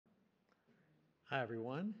Hi,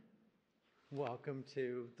 everyone. Welcome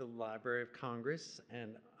to the Library of Congress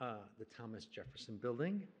and the Thomas Jefferson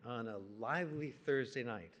Building on a lively Thursday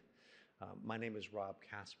night. My name is Rob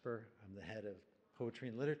Casper. I'm the head of Poetry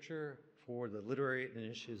and Literature for the Literary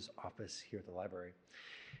Initiatives Office here at the library.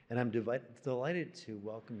 And I'm delighted to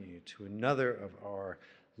welcome you to another of our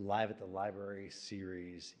Live at the Library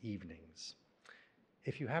series evenings.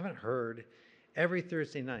 If you haven't heard, every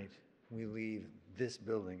Thursday night we leave this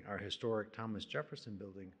building, our historic Thomas Jefferson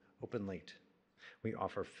building, open late. We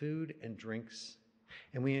offer food and drinks,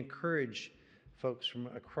 and we encourage folks from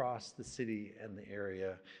across the city and the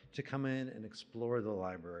area to come in and explore the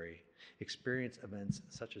library, experience events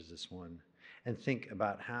such as this one, and think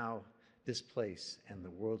about how this place and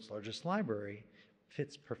the world's largest library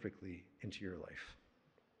fits perfectly into your life.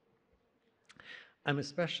 I'm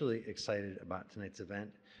especially excited about tonight's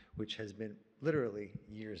event, which has been literally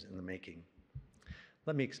years in the making.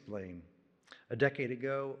 Let me explain. A decade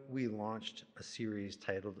ago, we launched a series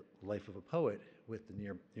titled Life of a Poet with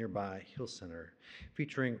the nearby Hill Center,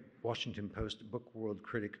 featuring Washington Post book world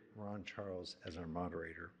critic Ron Charles as our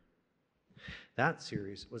moderator. That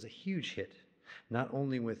series was a huge hit, not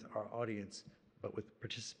only with our audience, but with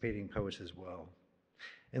participating poets as well,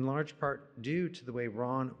 in large part due to the way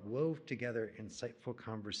Ron wove together insightful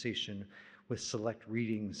conversation with select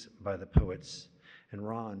readings by the poets, and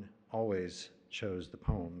Ron always chose the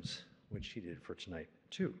poems, which he did for tonight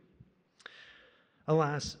too.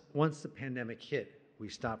 Alas, once the pandemic hit, we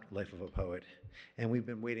stopped Life of a Poet, and we've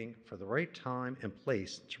been waiting for the right time and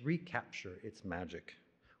place to recapture its magic,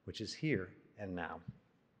 which is here and now.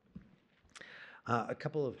 A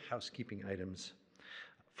couple of housekeeping items.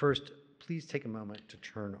 First, please take a moment to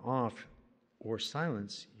turn off or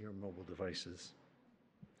silence your mobile devices.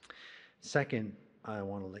 Second, I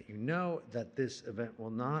want to let you know that this event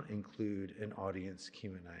will not include an audience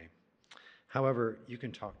Q&A. However, you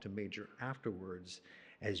can talk to Major afterwards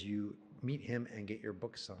as you meet him and get your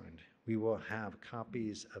book signed. We will have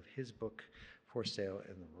copies of his book for sale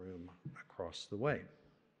in the room across the way.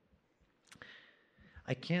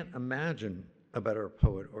 I can't imagine a better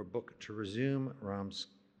poet or book to resume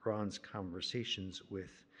Ron's conversations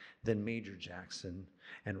with than Major Jackson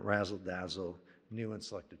and Razzle Dazzle, New and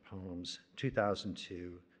Selected Poems,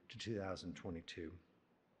 2002 to 2022.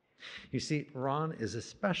 You see, Ron is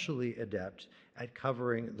especially adept at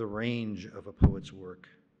covering the range of a poet's work,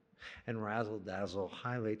 and Razzle Dazzle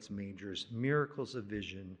highlights Major's miracles of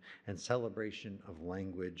vision and celebration of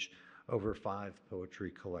language over 5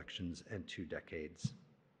 poetry collections and 2 decades.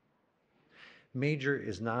 Major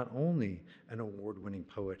is not only an award-winning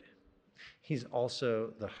poet, he's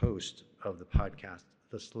also the host of the podcast,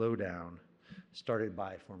 The Slowdown, started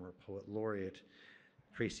by former poet laureate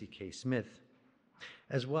Tracy K. Smith,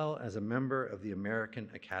 as well as a member of the American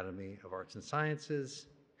Academy of Arts and Sciences,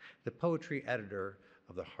 the poetry editor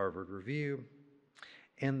of the Harvard Review,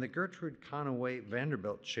 and the Gertrude Conaway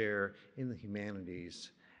Vanderbilt Chair in the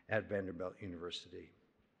Humanities at Vanderbilt University.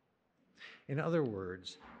 In other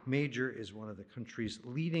words, Major is one of the country's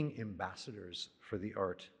leading ambassadors for the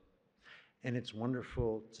art, and it's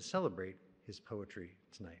wonderful to celebrate his poetry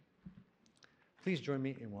tonight. Please join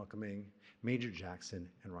me in welcoming Major Jackson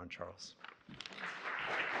and Ron Charles.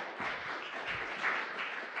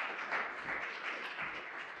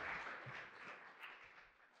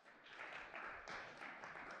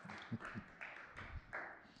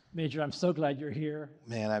 Major, I'm so glad you're here.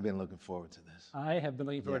 Man, I've been looking forward to this. I have been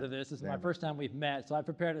looking forward to this. This is my first time we've met, so I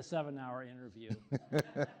prepared a 7-hour interview.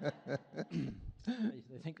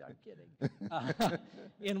 They think I'm kidding.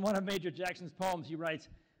 In one of Major Jackson's poems, he writes,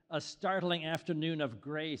 "A startling afternoon of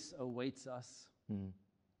grace awaits us."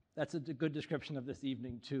 That's a good description of this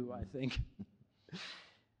evening, too, I think.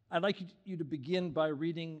 I'd like you to begin by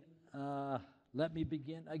reading Let Me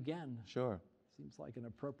Begin Again. Sure. Seems like an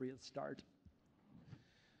appropriate start.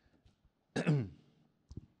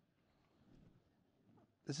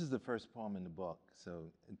 This is the first poem in the book,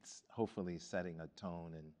 so it's hopefully setting a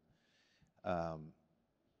tone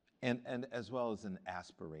and as well as an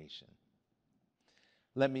aspiration.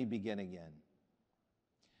 Let me begin again.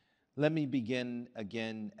 Let me begin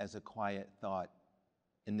again as a quiet thought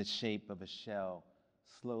in the shape of a shell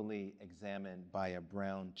slowly examined by a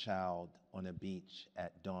brown child on a beach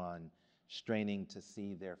at dawn, straining to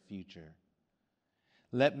see their future.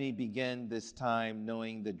 Let me begin this time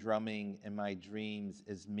knowing the drumming in my dreams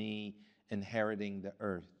is me inheriting the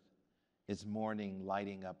earth, is morning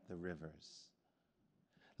lighting up the rivers.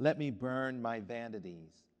 Let me burn my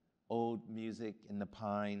vanities, old music in the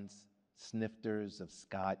pines, snifters of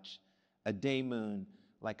scotch, a day moon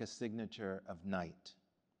like a signature of night.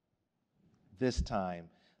 This time,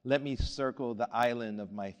 Let me circle the island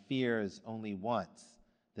of my fears only once,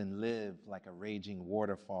 then live like a raging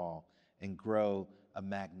waterfall and grow a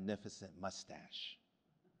magnificent mustache.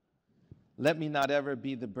 Let me not ever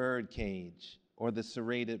be the bird cage or the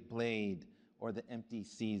serrated blade or the empty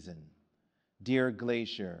season. Dear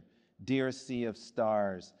glacier, dear sea of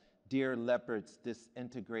stars, dear leopards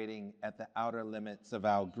disintegrating at the outer limits of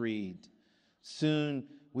our greed, soon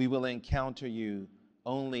we will encounter you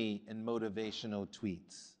only in motivational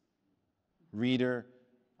tweets. Reader,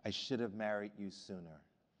 I should have married you sooner.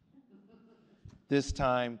 This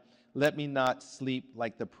time, let me not sleep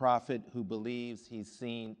like the prophet who believes he's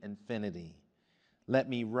seen infinity. Let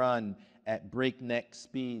me run at breakneck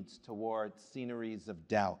speeds toward sceneries of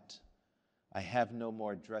doubt. I have no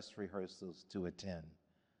more dress rehearsals to attend.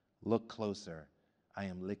 Look closer. I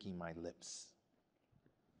am licking my lips.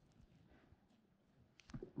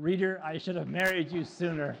 Reader, I should have married you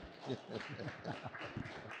sooner.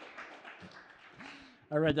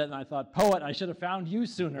 I read that and I thought, poet, I should have found you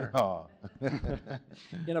sooner. Oh.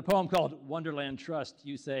 In a poem called Wonderland Trust,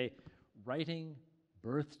 you say, writing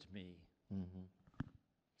birthed me. Mm-hmm.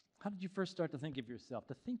 How did you first start to think of yourself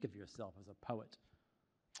as a poet?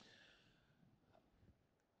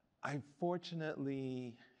 I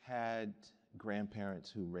fortunately had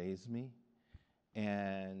grandparents who raised me,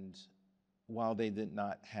 and while they did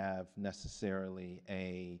not have necessarily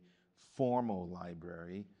a formal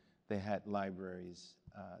library, they had libraries,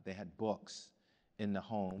 they had books in the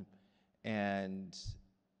home, and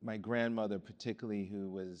my grandmother particularly, who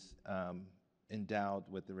was endowed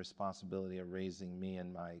with the responsibility of raising me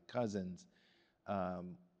and my cousins,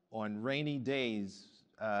 on rainy days,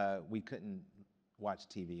 we couldn't watch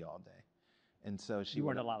TV all day. And so she You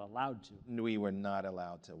weren't allowed to. We were not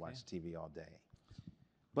allowed to watch TV all day.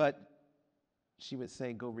 But she would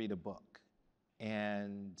say, go read a book.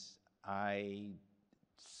 And I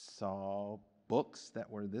saw books that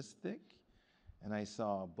were this thick, and I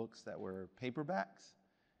saw books that were paperbacks,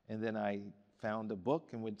 and then I found a book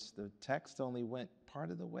in which the text only went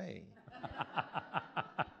part of the way.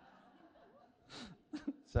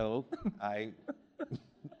 So I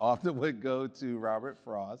often would go to Robert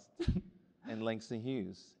Frost and Langston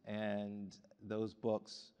Hughes, and those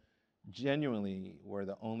books genuinely were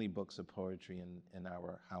the only books of poetry in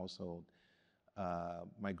our household.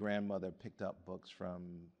 My grandmother picked up books from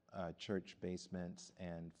church basements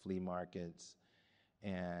and flea markets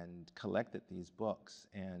and collected these books.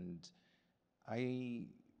 And I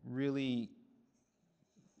really,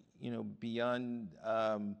 beyond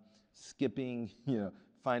skipping,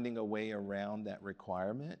 finding a way around that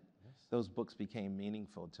requirement, those books became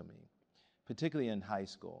meaningful to me, particularly in high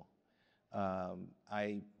school.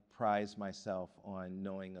 I prized myself on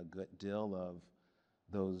knowing a good deal of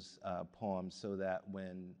those poems so that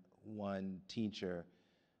when one teacher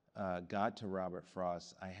got to Robert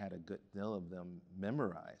Frost, I had a good deal of them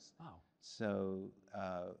memorized. Wow. So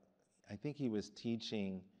I think he was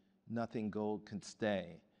teaching Nothing Gold Can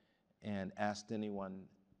Stay and asked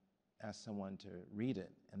someone to read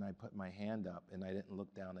it. And I put my hand up and I didn't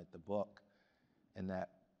look down at the book. And that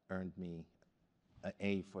earned me an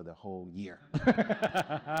A for the whole year.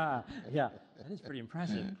 Yeah, that is pretty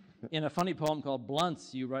impressive. In a funny poem called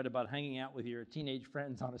Blunts, you write about hanging out with your teenage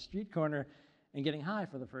friends on a street corner and getting high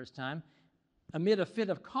for the first time. Amid a fit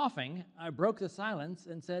of coughing, I broke the silence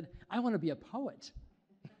and said, I want to be a poet.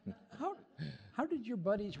 How did your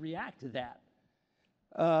buddies react to that?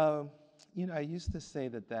 I used to say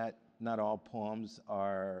that not all poems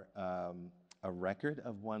are a record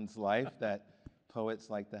of one's life, that poets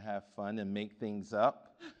like to have fun and make things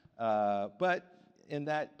up. But in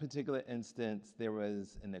that particular instance, there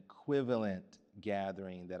was an equivalent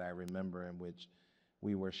gathering that I remember in which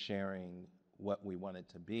we were sharing what we wanted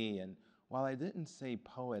to be. And while I didn't say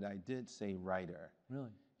poet, I did say writer.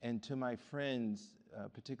 Really? And to my friends,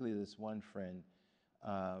 particularly this one friend,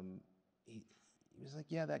 he was like,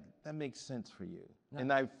 yeah, that makes sense for you. No.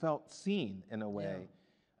 And I felt seen in a way.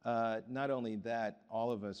 Yeah. Not only that,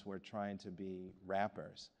 all of us were trying to be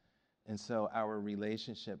rappers. And so our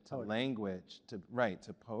relationship to language, to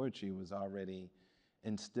poetry was already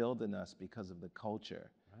instilled in us because of the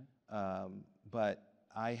culture. Right. But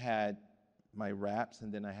I had my raps,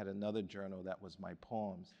 and then I had another journal that was my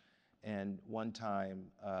poems. And one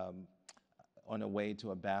time, on a way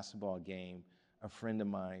to a basketball game, a friend of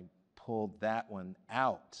mine pulled that one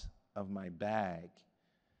out of my bag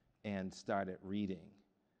and started reading.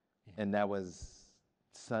 Yeah. And that was,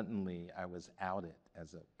 suddenly I was outed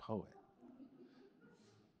as a poet.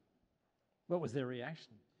 What was their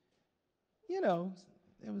reaction? It was...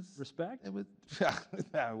 Respect? It was,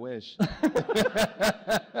 I wish.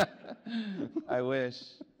 I wish.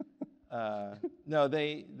 No,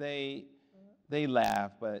 they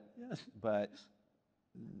laughed, but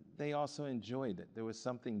they also enjoyed it. There was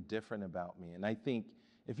something different about me. And I think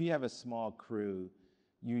if you have a small crew,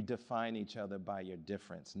 you define each other by your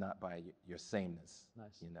difference, not by your sameness.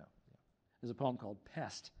 Nice. You know. There's a poem called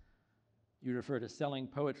Pest. You refer to selling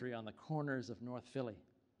poetry on the corners of North Philly.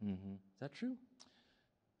 Mm-hmm. Is that true?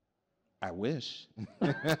 I wish.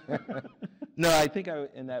 No, I think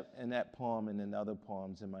in that poem and in other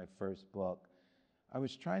poems in my first book, I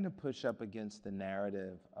was trying to push up against the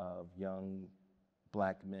narrative of young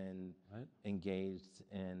Black men engaged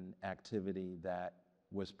in activity that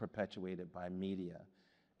was perpetuated by media.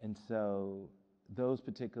 And so those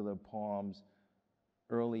particular poems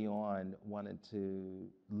early on wanted to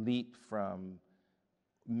leap from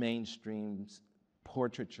mainstream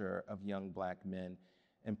portraiture of young Black men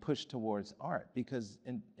and push towards art, because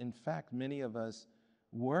in fact, many of us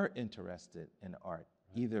were interested in art,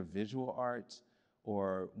 either visual arts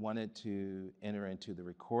or wanted to enter into the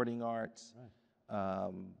recording arts.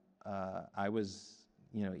 I was,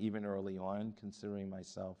 even early on, considering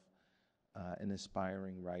myself an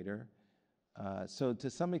aspiring writer. So to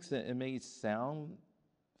some extent, it may sound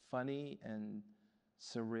funny and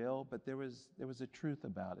surreal, but there was a truth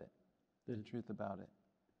about it. The truth about it.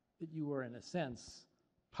 That you were, in a sense,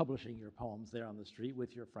 publishing your poems there on the street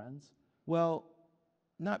with your friends? Well,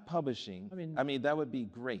 not publishing. I mean that would be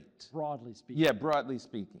great. Broadly speaking. Yeah, broadly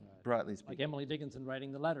speaking. Right. Broadly speaking. Like Emily Dickinson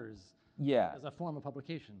writing the letters. Yeah. As a form of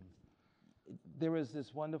publication. There was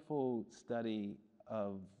this wonderful study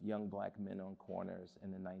of young Black men on corners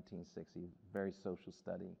in the 1960s, very social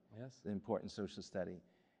study. Yes. An important social study.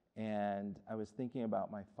 And I was thinking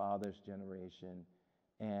about my father's generation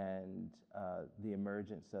and the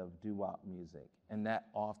emergence of doo-wop music. And that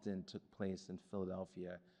often took place in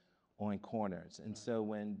Philadelphia on corners. And so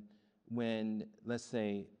when, let's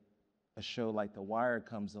say, a show like The Wire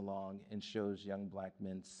comes along and shows young Black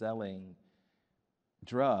men selling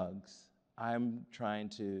drugs, I'm trying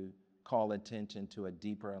to call attention to a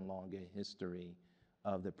deeper and longer history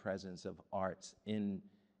of the presence of arts in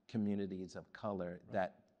communities of color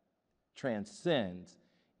that transcends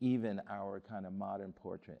even our kind of modern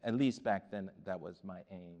portrait. At least back then, that was my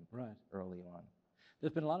aim early on.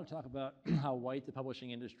 There's been a lot of talk about how white the publishing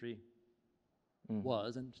industry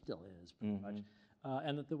was and still is, pretty much.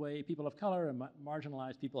 And that the way people of color and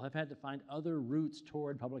marginalized people have had to find other routes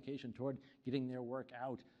toward publication, toward getting their work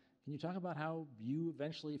out. Can you talk about how you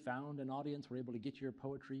eventually found an audience, were able to get your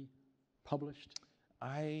poetry published?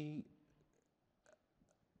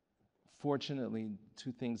 Fortunately,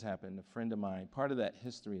 two things happened. A friend of mine, part of that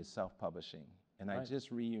history is self-publishing. And I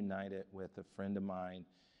just reunited with a friend of mine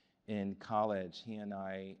in college. He and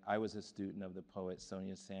I was a student of the poet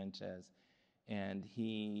Sonia Sanchez, and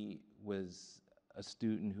he was a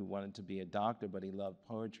student who wanted to be a doctor, but he loved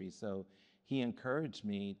poetry. So he encouraged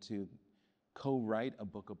me to co-write a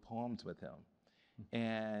book of poems with him.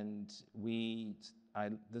 And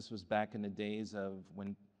this was back in the days of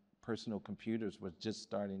when personal computers were just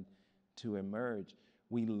starting to emerge.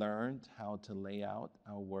 We learned how to lay out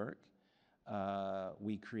our work.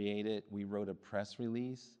 We wrote a press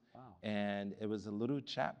release. Wow. And it was a little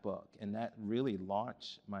chapbook, and that really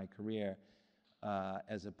launched my career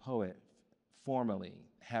as a poet formally.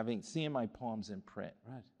 Seeing my poems in print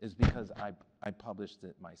is because I published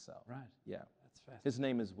it myself. Right. Yeah. That's fascinating. His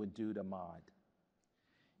name is Wadud Ahmad.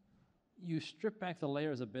 You strip back the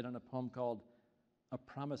layers a bit on a poem called A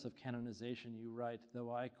Promise of Canonization. You write,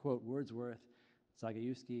 though I quote Wordsworth,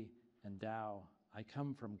 Zagajewski, and Dow, I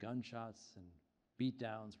come from gunshots and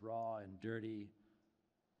beatdowns, raw and dirty.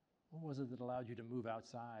 What was it that allowed you to move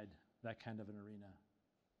outside that kind of an arena?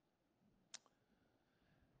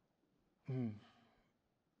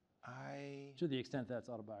 To the extent that's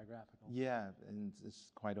autobiographical. Yeah, and it's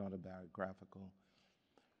quite autobiographical.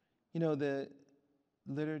 The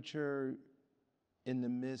literature, in the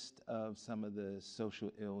midst of some of the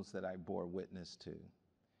social ills that I bore witness to,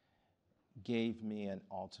 gave me an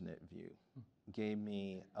alternate view, gave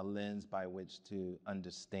me a lens by which to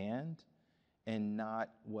understand, and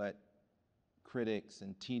not what critics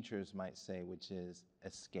and teachers might say, which is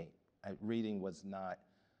escape. Reading was not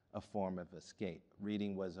a form of escape.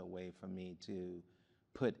 Reading was a way for me to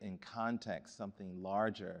put in context something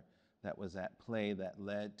larger that was at play that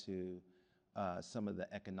led to some of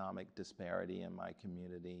the economic disparity in my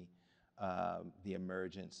community, the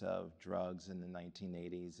emergence of drugs in the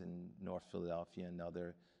 1980s in North Philadelphia and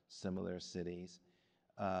other similar cities,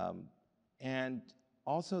 and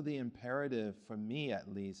also the imperative, for me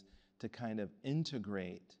at least, to kind of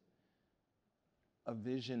integrate a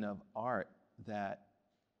vision of art that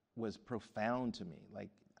was profound to me. Like,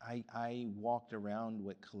 I walked around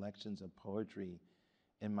with collections of poetry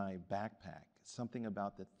in my backpack. Something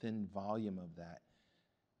about the thin volume of that.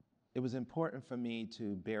 It was important for me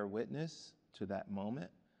to bear witness to that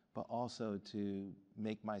moment, but also to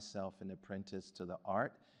make myself an apprentice to the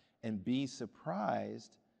art and be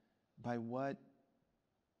surprised by what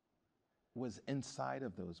was inside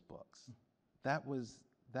of those books. That was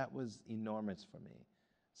enormous for me.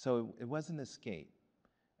 So it was an escape.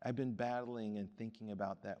 I've been battling and thinking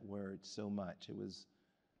about that word so much.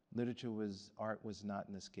 Art was not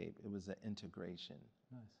an escape. It was an integration.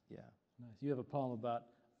 Nice. Yeah. Nice. You have a poem about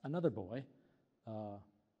another boy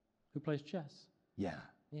who plays chess. Yeah.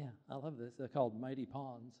 Yeah, I love this. They're called Mighty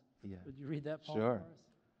Pawns. Yeah. Would you read that poem Sure. for us?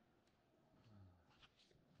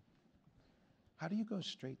 How do you go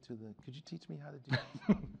straight to the, could you teach me how to do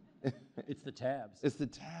that? It's the tabs. It's the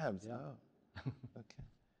tabs. Yeah. Oh, okay.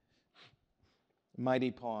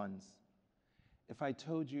 Mighty Pawns. If I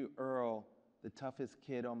told you Earl, the toughest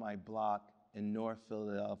kid on my block in North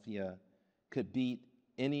Philadelphia, could beat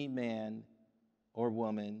any man or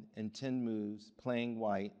woman in 10 moves playing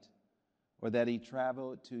white, or that he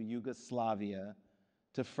traveled to Yugoslavia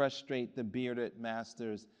to frustrate the bearded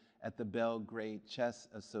masters at the Belgrade Chess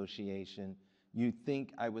Association, you'd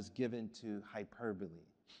think I was given to hyperbole.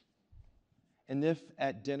 And if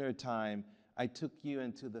at dinner time I took you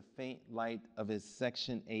into the faint light of his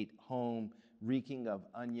Section 8 home, reeking of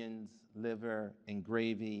onions, liver, and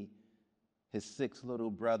gravy, his 6 little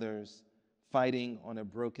brothers fighting on a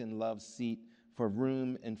broken love seat for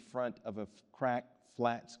room in front of a cracked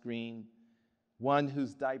flat screen, one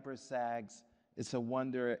whose diaper sags, it's a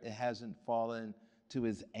wonder it hasn't fallen to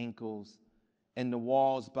his ankles, and the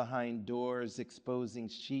walls behind doors exposing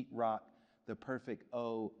sheetrock, the perfect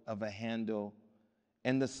O of a handle,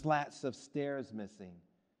 and the slats of stairs missing,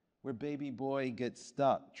 where baby boy gets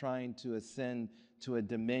stuck trying to ascend to a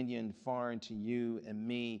dominion foreign to you and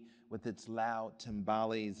me, with its loud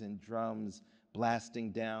timbales and drums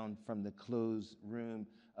blasting down from the closed room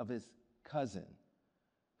of his cousin,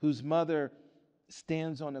 whose mother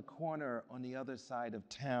stands on a corner on the other side of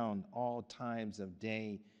town all times of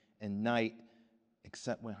day and night,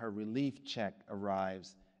 except when her relief check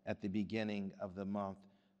arrives at the beginning of the month.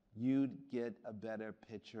 You'd get a better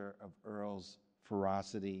picture of Earl's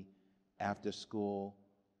ferocity after school,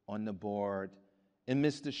 on the board, in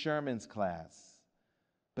Mr. Sherman's class,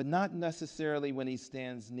 but not necessarily when he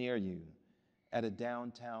stands near you at a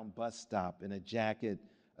downtown bus stop in a jacket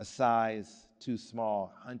a size too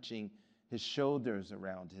small, hunching his shoulders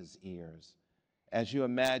around his ears, as you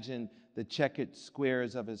imagine the checkered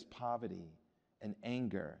squares of his poverty and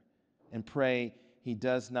anger, and pray he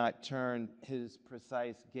does not turn his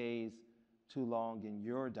precise gaze too long in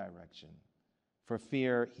your direction, for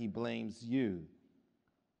fear he blames you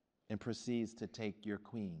and proceeds to take your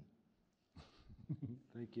queen.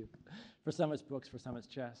 Thank you. For some it's books, for some it's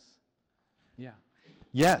chess. Yeah.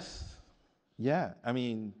 Yes. Yeah. I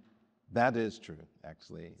mean, that is true,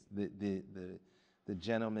 actually. The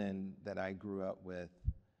gentlemen that I grew up with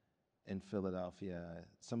in Philadelphia,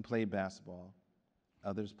 some played basketball,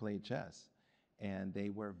 others played chess, and they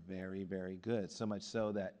were very, very good. So much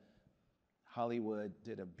so that Hollywood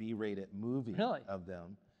did a B-rated movie of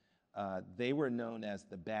them. They were known as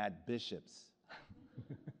the Bad Bishops.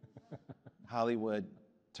 Hollywood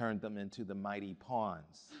turned them into the Mighty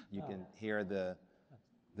Pawns. You can hear the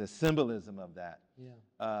symbolism of that.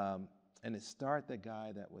 Yeah. And it starred the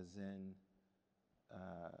guy that was in,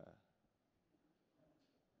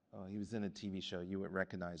 he was in a TV show. You would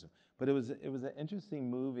recognize him. But it was an interesting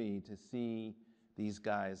movie to see these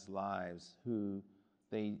guys' lives, who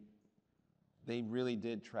they really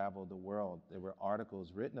did travel the world. There were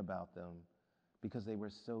articles written about them because they were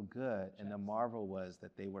so good. And the marvel was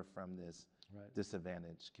that they were from this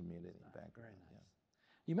disadvantaged community background. Very nice. Yeah.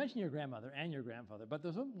 You mentioned your grandmother and your grandfather, but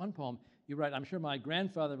there's one poem you write, I'm sure my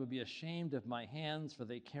grandfather would be ashamed of my hands, for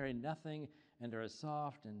they carry nothing and are as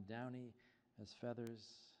soft and downy as feathers.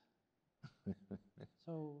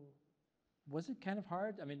 So was it kind of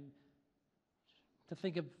hard? I mean, to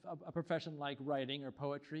think of a profession like writing or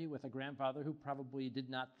poetry with a grandfather who probably did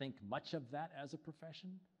not think much of that as a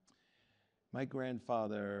profession? My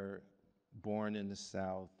grandfather, born in the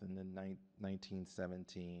South in the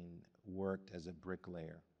 1917, worked as a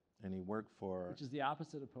bricklayer, and he worked for... Which is the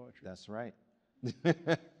opposite of poetry. That's right.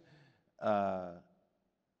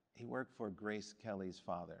 He worked for Grace Kelly's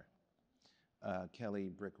father, Kelly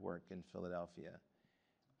Brickwork in Philadelphia.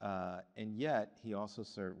 And yet, he also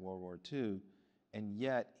served World War II, and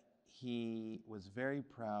yet he was very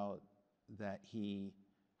proud that he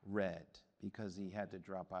read because he had to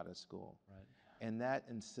drop out of school. Right. And that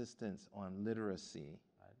insistence on literacy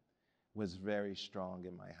was very strong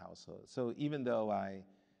in my household. So even though I,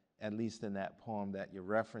 at least in that poem that you're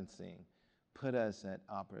referencing, put us at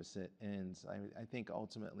opposite ends, I think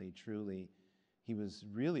ultimately, truly, he was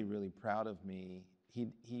really, really proud of me. He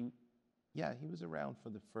was around for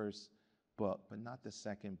the first book, but not the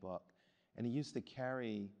second book. And he used to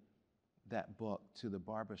carry that book to the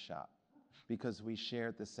barbershop because we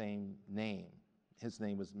shared the same name. His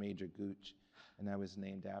name was Major Gooch, and I was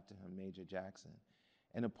named after him, Major Jackson.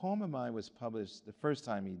 And a poem of mine was published, the first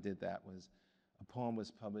time he did that was, a poem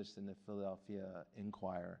was published in the Philadelphia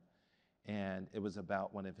Inquirer, and it was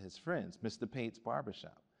about one of his friends, Mr. Pate's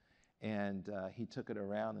barbershop. And he took it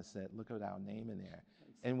around and said, look at our name in there.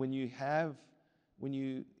 And when you have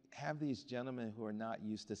these gentlemen who are not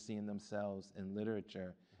used to seeing themselves in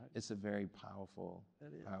literature, right, it's a very powerful thing.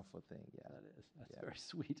 Yeah, that is. That's very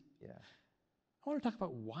sweet. Yeah. I want to talk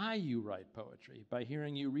about why you write poetry by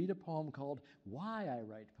hearing you read a poem called "Why I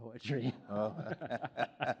Write Poetry." Oh.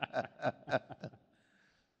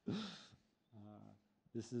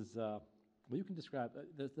 This is well, you can describe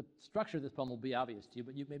the structure of this poem will be obvious to you,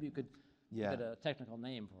 but maybe you could get a technical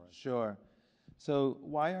name for it. Sure. So,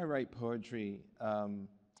 why I write poetry,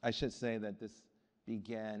 I should say that this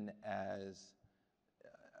began as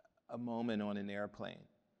a moment on an airplane.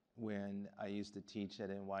 When I used to teach at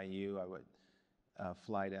NYU, I would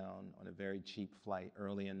fly down on a very cheap flight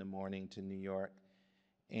early in the morning to New York.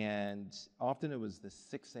 And often it was the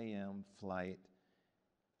 6 a.m. flight.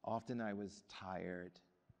 Often I was tired.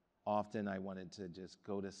 Often I wanted to just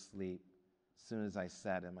go to sleep as soon as I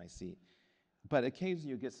sat in my seat. But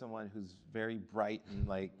occasionally you get someone who's very bright and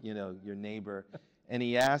like, your neighbor, and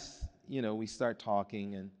he asks, we start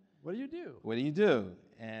talking and, what do you do? What do you do?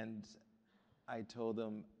 And I told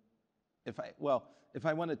him, if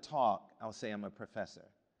I want to talk, I'll say I'm a professor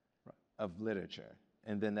of literature.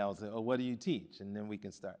 And then they'll say, oh, what do you teach? And then we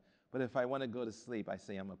can start. But if I want to go to sleep, I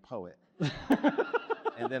say I'm a poet.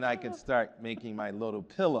 And then I can start making my little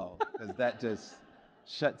pillow, because that just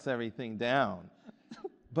shuts everything down.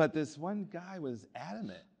 But this one guy was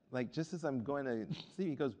adamant. Like, just as I'm going to sleep,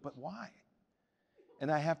 he goes, but why?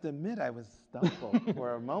 And I have to admit, I was stumbled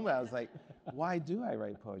for a moment. I was like, why do I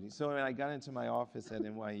write poetry? So when I got into my office at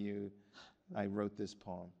NYU, I wrote this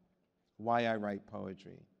poem, Why I Write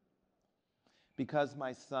Poetry. Because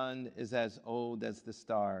my son is as old as the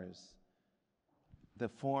stars, the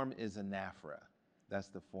form is anaphora. That's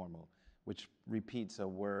the formal, which repeats a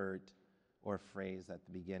word or phrase at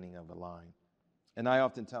the beginning of a line. And I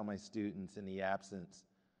often tell my students, in the absence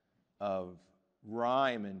of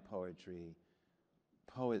rhyme in poetry,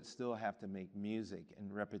 poets still have to make music,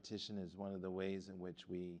 and repetition is one of the ways in which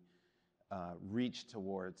we reach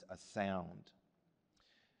towards a sound.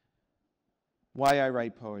 Why I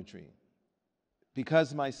write poetry.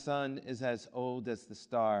 Because my son is as old as the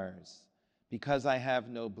stars, because I have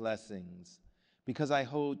no blessings, because I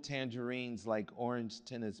hold tangerines like orange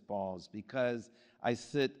tennis balls, because I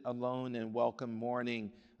sit alone and welcome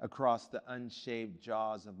morning across the unshaved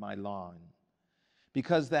jaws of my lawn,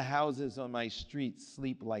 because the houses on my street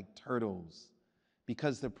sleep like turtles,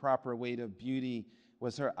 because the proper weight of beauty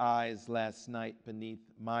was her eyes last night beneath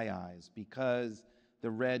my eyes, because the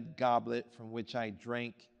red goblet from which I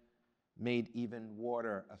drank made even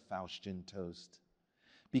water a Faustian toast,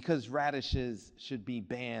 because radishes should be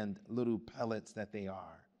banned, little pellets that they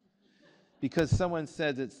are, because someone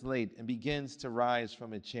says it's late and begins to rise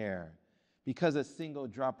from a chair, because a single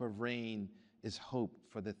drop of rain is hope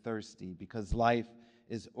for the thirsty, because life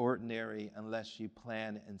is ordinary unless you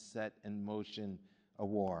plan and set in motion a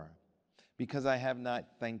war, because I have not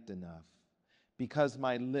thanked enough, because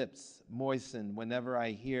my lips moisten whenever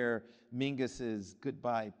I hear Mingus's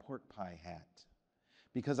goodbye pork pie hat,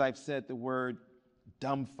 because I've said the word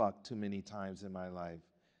dumb fuck too many times in my life.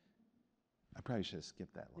 I probably should have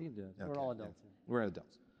skipped that one. You can do it. Okay, We're all adults. Yeah. We're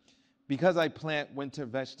adults. Because I plant winter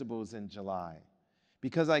vegetables in July,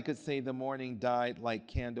 because I could say the morning died like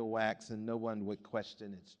candle wax and no one would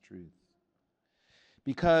question its truth,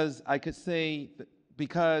 because I could say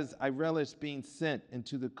because I relish being sent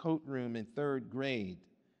into the coat room in 3rd grade,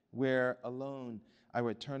 where alone I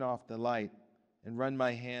would turn off the light and run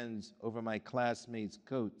my hands over my classmates'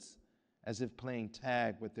 coats as if playing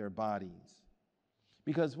tag with their bodies.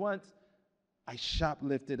 Because once I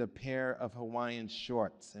shoplifted a pair of Hawaiian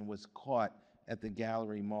shorts and was caught at the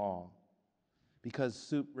Gallery Mall. Because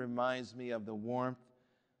soup reminds me of the warmth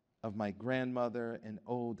of my grandmother and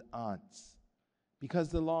old aunts. Because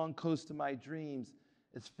the long coast of my dreams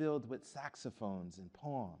is filled with saxophones and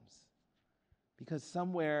poems. Because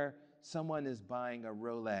somewhere someone is buying a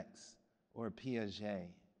Rolex or a Piaget.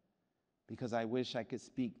 Because I wish I could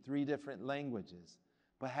speak 3 different languages,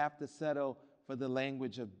 but have to settle for the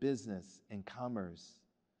language of business and commerce.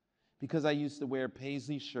 Because I used to wear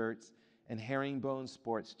paisley shirts and herringbone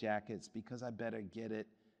sports jackets because I better get it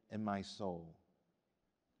in my soul.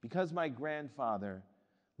 Because my grandfather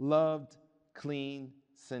loved clean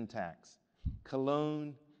syntax,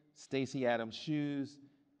 cologne, Stacey Adams shoes,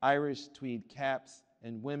 Irish tweed caps,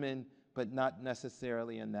 and women, but not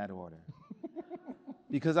necessarily in that order.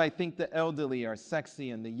 Because I think the elderly are sexy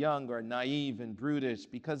and the young are naive and brutish,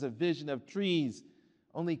 because a vision of trees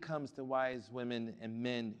only comes to wise women and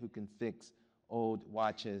men who can fix old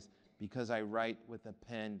watches, because I write with a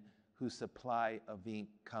pen whose supply of ink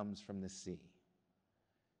comes from the sea.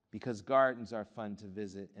 Because gardens are fun to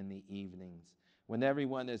visit in the evenings, when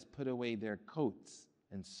everyone has put away their coats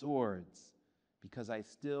and swords, because I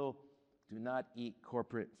still do not eat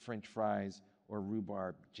corporate French fries or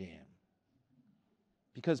rhubarb jam.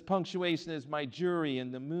 Because punctuation is my jury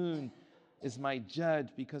and the moon is my judge,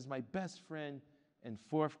 because my best friend in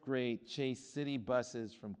 4th grade chased city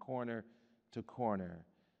buses from corner to corner.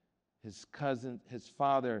 His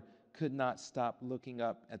father could not stop looking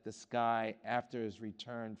up at the sky after his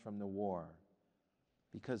return from the war,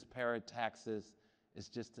 because parataxis is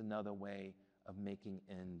just another way of making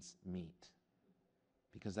ends meet.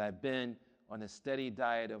 Because I've been on a steady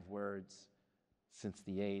diet of words since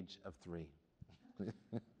the age of 3.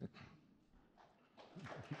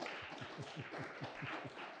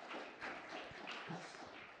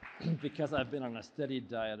 Because I've been on a steady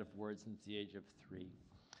diet of words since the age of 3.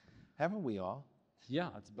 Haven't we all? Yeah,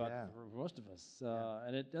 it's about for most of us.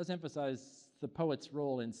 And it does emphasize the poet's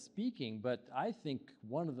role in speaking, but I think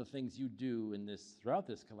one of the things you do throughout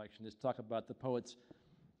this collection is talk about the poet's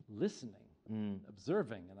listening,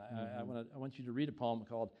 observing. And I want you to read a poem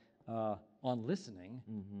called On Listening,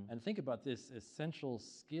 and think about this essential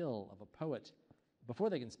skill of a poet. Before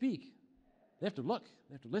they can speak, they have to look,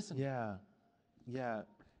 they have to listen. Yeah.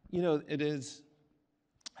 You know,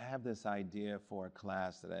 I have this idea for a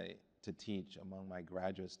class to teach among my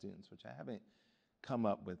graduate students, which I haven't come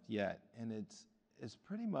up with yet. And it's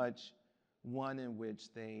pretty much one in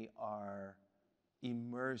which they are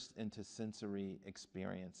immersed into sensory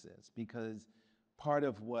experiences, because part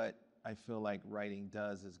of what I feel like writing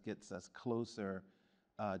does is gets us closer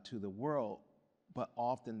to the world, but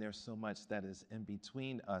often there's so much that is in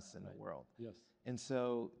between us and the world. Yes. And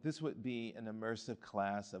so this would be an immersive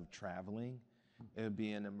class of traveling. It would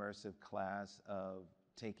be an immersive class of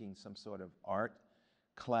taking some sort of art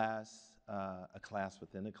class, a class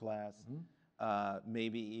within a class,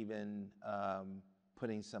 maybe even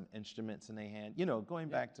putting some instruments in their hand, going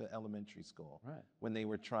back to elementary school, when they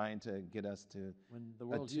were trying to get us to when the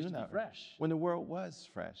world used to be fresh. When the world was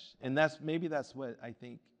fresh. And maybe that's what I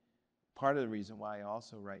think part of the reason why I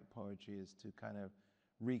also write poetry is to kind of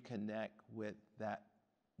reconnect with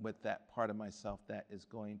that part of myself that is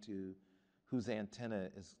whose antenna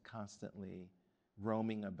is constantly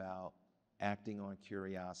roaming about, acting on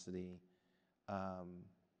curiosity.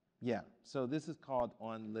 So this is called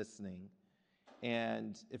On Listening.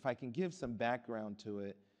 And if I can give some background to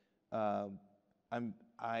it,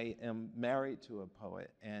 I am married to a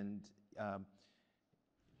poet, and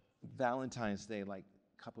Valentine's Day, like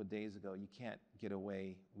a couple of days ago, you can't get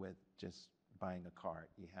away with just buying a card.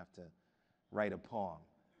 You have to write a poem.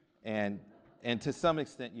 And to some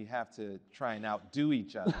extent, you have to try and outdo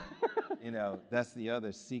each other. That's the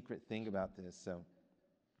other secret thing about this. So,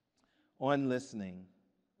 On Listening.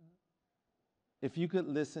 If you could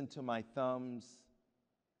listen to my thumbs,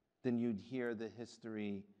 then you'd hear the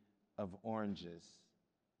history of oranges.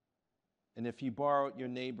 And if you borrowed your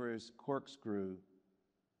neighbor's corkscrew,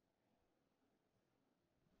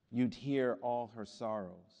 you'd hear all her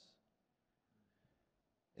sorrows.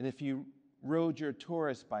 And if you rode your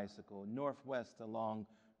tourist bicycle northwest along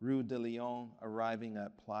Rue de Lyon, arriving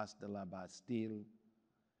at Place de la Bastille,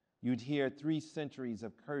 you'd hear 3 centuries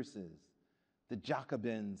of curses, the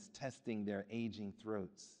Jacobins testing their aging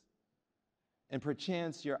throats. And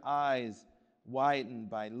perchance your eyes, widened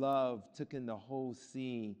by love, took in the whole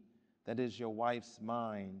sea that is your wife's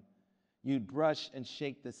mind. You'd brush and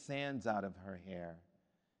shake the sands out of her hair,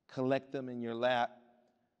 collect them in your lap,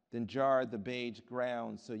 then jar the beige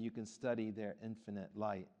ground so you can study their infinite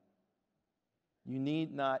light. You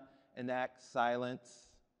need not enact silence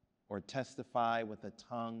or testify with a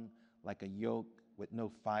tongue like a yoke with no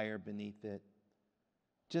fire beneath it.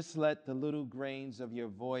 Just let the little grains of your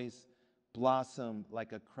voice blossom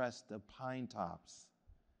like a crest of pine tops,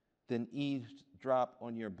 then eavesdrop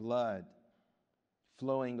on your blood,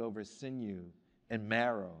 flowing over sinew and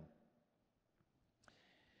marrow.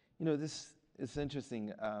 This is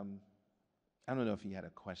interesting. I don't know if you had a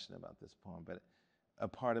question about this poem, but a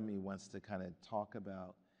part of me wants to kind of talk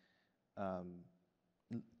about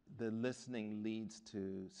the listening leads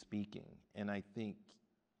to speaking. And I think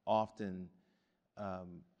often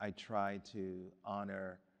I try to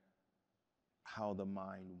honor how the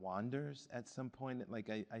mind wanders at some point. Like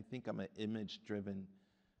I think I'm an image-driven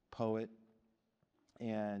poet.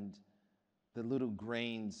 And the little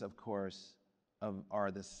grains, of course,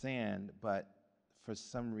 are the sand, but for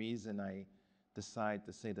some reason I decide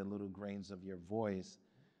to say the little grains of your voice,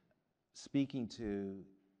 speaking to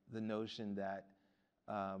the notion that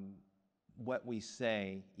what we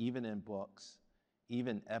say, even in books,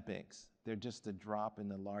 even epics, they're just a drop in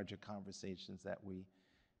the larger conversations that we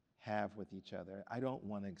have with each other. I don't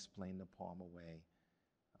want to explain the poem away.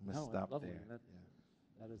 I'm going to stop lovely. there.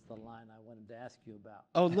 That is the line I wanted to ask you about.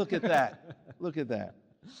 Oh, look at that. Look at that.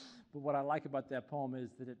 But what I like about that poem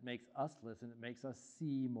is that it makes us listen. It makes us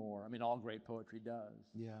see more. I mean, all great poetry does.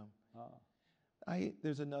 Yeah.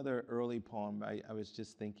 There's another early poem I was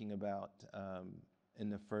just thinking about. In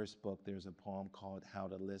the first book, there's a poem called How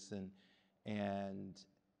to Listen. And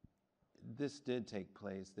this did take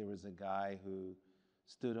place. There was a guy who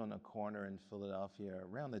stood on a corner in Philadelphia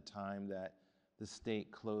around the time that the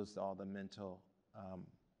state closed all the mental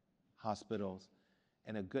hospitals.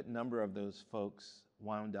 And a good number of those folks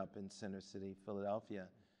wound up in Center City, Philadelphia.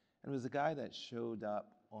 And it was a guy that showed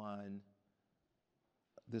up on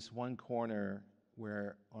this one corner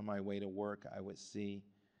where on my way to work I would see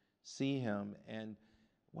him. And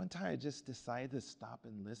one time I just decided to stop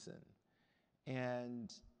and listen.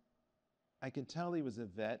 And I can tell he was a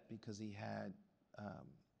vet because he had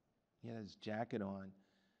his jacket on.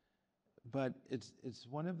 But it's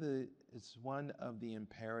one of the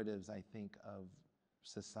imperatives, I think, of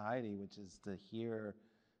society, which is to hear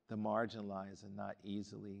the marginalized and not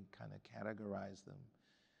easily kind of categorize them.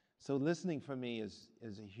 So listening for me is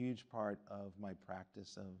a huge part of my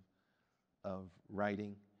practice of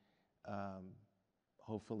writing.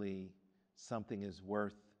 Hopefully something is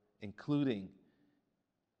worth including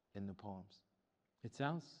in the poems. It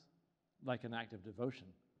sounds like an act of devotion.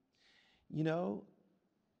 You know,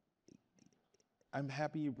 I'm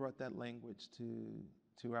happy you brought that language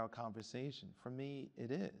to our conversation. For me,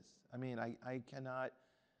 it is. I mean, I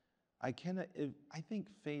think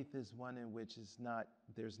faith is one in which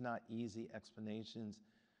there's not easy explanations,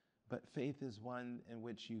 but faith is one in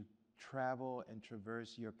which you travel and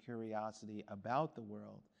traverse your curiosity about the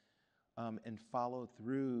world and follow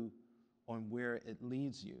through on where it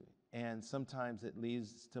leads you. And sometimes it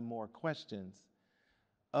leads to more questions.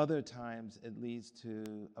 Other times it leads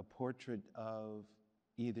to a portrait of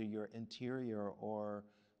either your interior or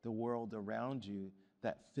the world around you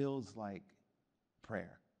that feels like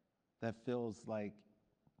prayer, that feels like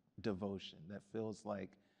devotion, that feels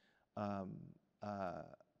like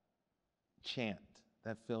chant,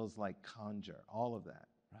 that feels like conjure, all of that.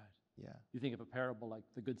 Right. Yeah. You think of a parable like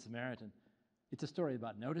the Good Samaritan. It's a story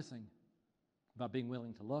about noticing, about being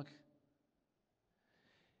willing to look.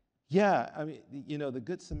 Yeah, I mean, you know, the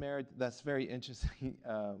Good Samaritan, that's very interesting.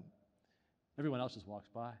 Everyone else just walks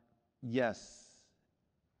by. Yes,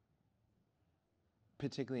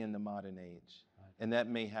 particularly in the modern age. Right. And that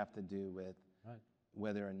may have to do with Right.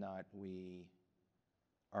 whether or not we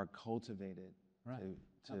are cultivated Right.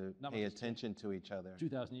 to Not pay much has attention to each other.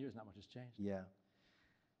 2,000 years, not much has changed. Yeah.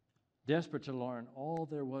 Desperate to learn all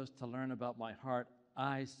there was to learn about my heart,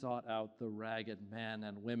 I sought out the ragged men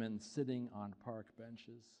and women sitting on park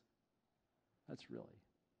benches. That's really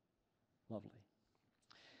lovely.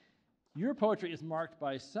 Your poetry is marked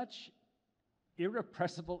by such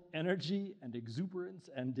irrepressible energy and exuberance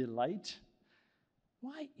and delight.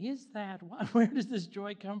 Why is that? Where does this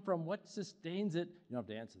joy come from? What sustains it? You don't have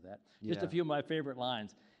to answer that. Just a few of my favorite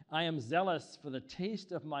lines. I am zealous for the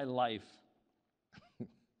taste of my life.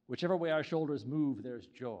 Whichever way our shoulders move, there's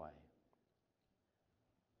joy.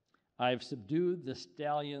 I've subdued the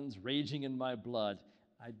stallions raging in my blood.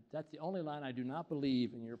 That's the only line I do not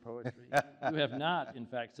believe in your poetry. You have not, in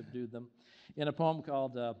fact, subdued them. In a poem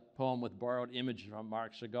called Poem with Borrowed Image from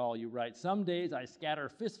Marc Chagall, you write, some days I scatter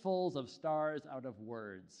fistfuls of stars out of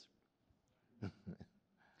words.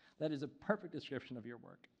 That is a perfect description of your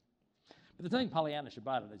work. But there's nothing Pollyannish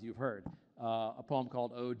about it, as you've heard. A poem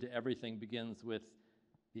called Ode to Everything begins with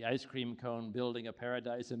the ice cream cone building a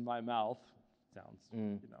paradise in my mouth. Sounds,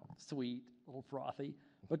 sweet, a little frothy,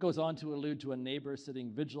 but goes on to allude to a neighbor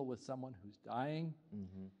sitting vigil with someone who's dying,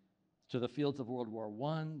 to the fields of World War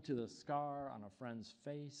I, to the scar on a friend's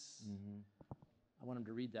face. I want him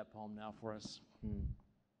to read that poem now for us.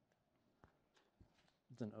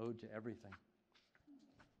 It's an ode to everything.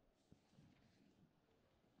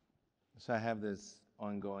 So I have this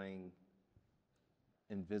ongoing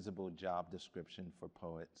invisible job description for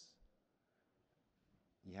poets.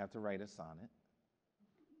 You have to write a sonnet.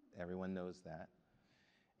 Everyone knows that.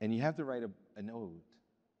 And you have to write an ode,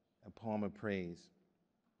 a poem of praise.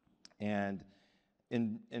 And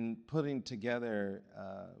in putting together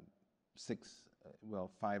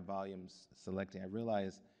 5 volumes selecting, I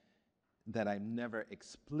realized that I never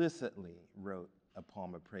explicitly wrote a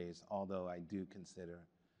poem of praise, although I do consider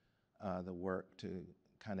the work to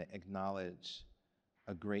kind of acknowledge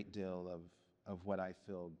a great deal of what I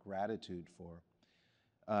feel gratitude for.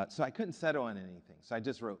 So I couldn't settle on anything, so I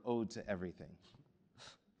just wrote Ode to Everything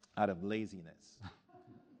out of laziness.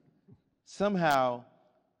 Somehow,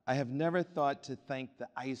 I have never thought to thank the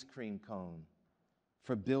ice cream cone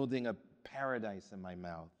for building a paradise in my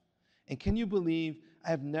mouth. And can you believe I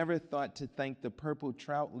have never thought to thank the purple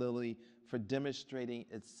trout lily for demonstrating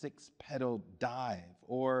its 6-petal dive,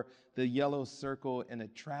 or the yellow circle in a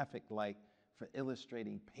traffic light for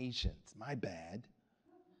illustrating patience? My bad.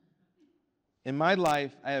 In my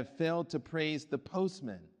life, I have failed to praise the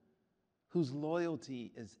postman, whose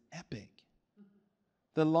loyalty is epic,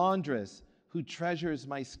 the laundress, who treasures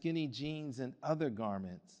my skinny jeans and other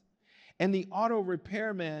garments, and the auto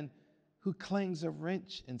repairman who clings a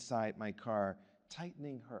wrench inside my car,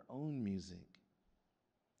 tightening her own music.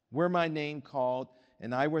 Were my name called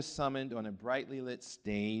and I were summoned on a brightly lit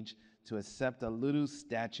stage to accept a little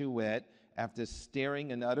statuette after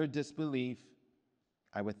staring in utter disbelief,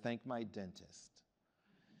 I would thank my dentist,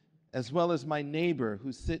 as well as my neighbor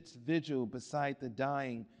who sits vigil beside the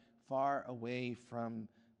dying far away from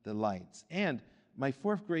the lights, and my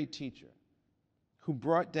 4th grade teacher who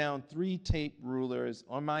brought down 3 tape rulers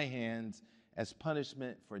on my hands as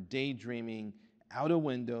punishment for daydreaming out a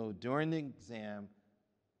window during the exam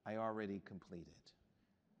I already completed.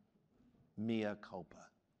 Mea culpa.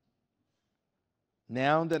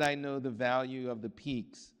 Now that I know the value of the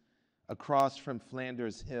peaks across from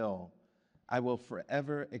Flanders Hill, I will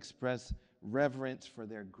forever express reverence for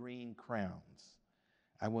their green crowns.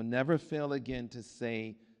 I will never fail again to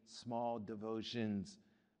say small devotions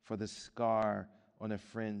for the scar on a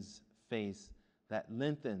friend's face that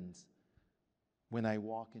lengthens when I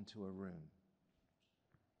walk into a room.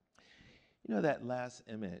 You know, that last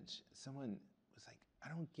image, someone was like, I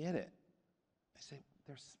don't get it. I said,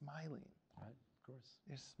 they're smiling. Right, of course.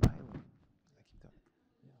 They're smiling. I keep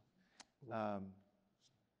talking.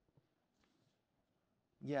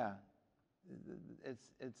 Yeah.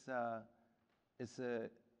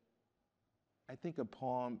 I think a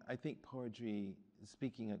poem, I think poetry,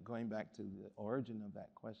 going back to the origin of that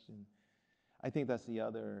question, I think that's the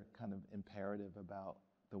other kind of imperative about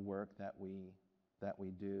the work that we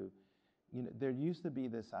do. You know, there used to be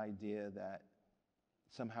this idea that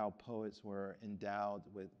somehow poets were endowed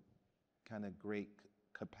with kind of great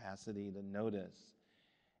capacity to notice.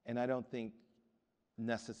 And I don't think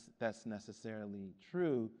that's necessarily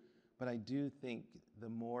true, but I do think the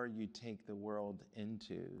more you take the world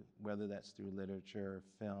into, whether that's through literature,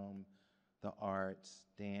 film, the arts,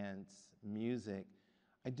 dance, music,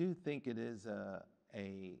 I do think it is a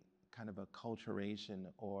kind of a culturation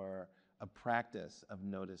or a practice of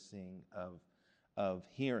noticing, of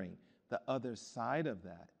hearing. The other side of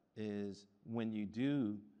that is when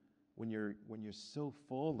you're so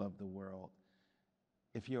full of the world,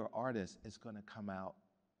 if you're an artist, it's going to come out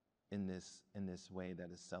in this way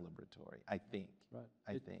that is celebratory, I think. Right.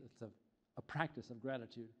 I think. It's a practice of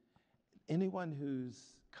gratitude. Anyone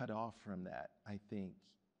who's cut off from that, I think,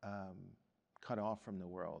 cut off from the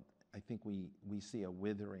world, I think we see a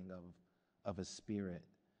withering of a spirit.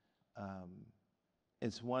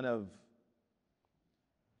 It's one of,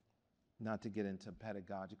 not to get into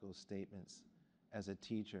pedagogical statements as a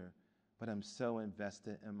teacher, but I'm so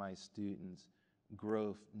invested in my students'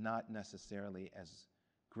 growth, not necessarily as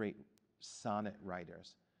great sonnet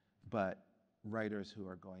writers, but writers who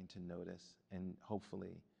are going to notice and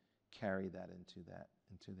hopefully carry that into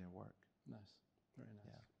their work. Nice, very nice.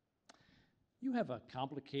 Yeah. You have a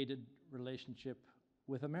complicated relationship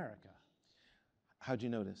with America. How'd you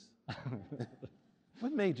notice?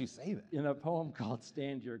 What made you say that? In a poem called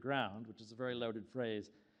Stand Your Ground, which is a very loaded phrase,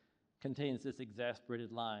 contains this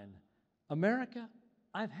exasperated line, America,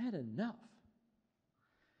 I've had enough.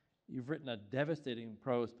 You've written a devastating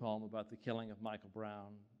prose poem about the killing of Michael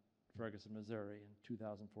Brown, Ferguson, Missouri, in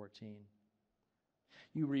 2014.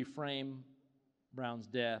 You reframe Brown's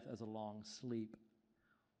death as a long sleep,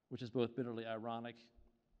 which is both bitterly ironic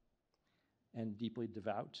and deeply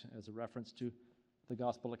devout, as a reference to the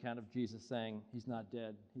gospel account of Jesus saying, he's not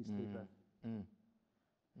dead, he sleepeth. Can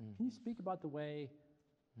you speak about the way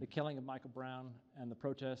the killing of Michael Brown and the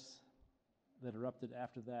protests that erupted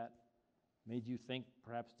after that made you think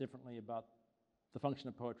perhaps differently about the function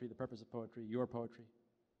of poetry, the purpose of poetry, your poetry?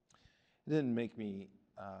 It didn't make me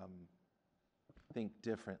think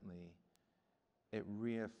differently. It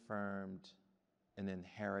reaffirmed an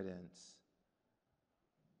inheritance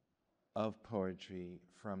of poetry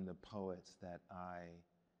from the poets that I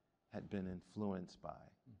had been influenced by.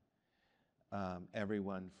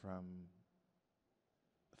 Everyone from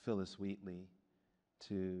Phyllis Wheatley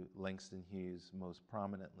to Langston Hughes, most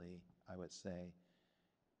prominently, I would say,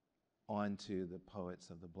 onto the poets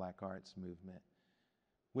of the Black Arts movement,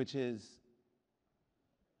 which is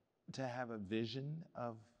to have a vision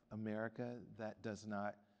of America that does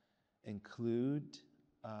not include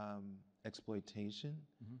exploitation,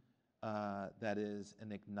 that is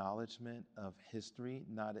an acknowledgement of history,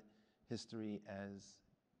 not history as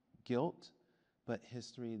guilt, but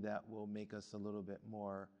history that will make us a little bit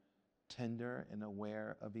more tender and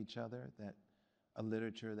aware of each other, that a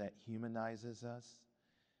literature that humanizes us.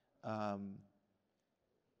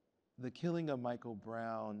 The killing of Michael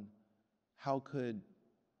Brown, how could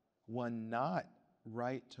one not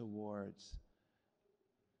write towards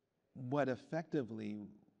what effectively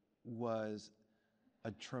was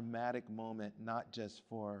a traumatic moment, not just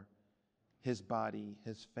for his body,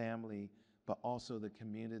 his family, but also the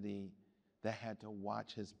community that had to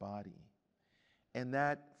watch his body. And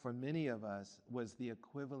that, for many of us, was the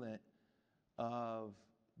equivalent of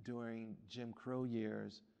during Jim Crow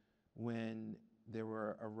years when there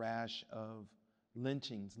were a rash of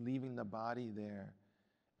lynchings, leaving the body there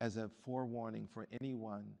as a forewarning for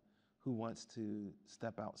anyone who wants to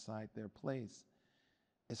step outside their place.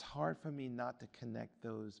 It's hard for me not to connect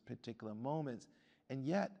those particular moments, and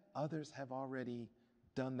yet others have already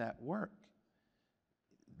done that work.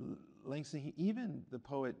 Langston, even the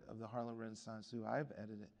poet of the Harlem Renaissance, who I've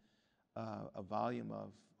edited a volume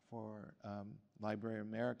of for Library of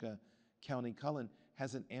America, County Cullen,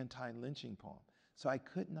 has an anti-lynching poem. So I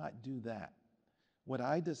could not do that. What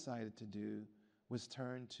I decided to do was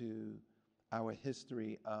turn to our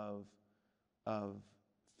history of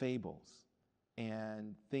fables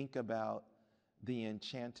and think about the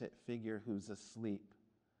enchanted figure who's asleep.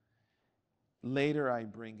 Later, I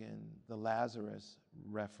bring in the Lazarus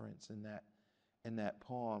reference in that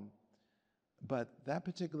poem. But that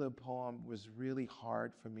particular poem was really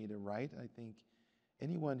hard for me to write. I think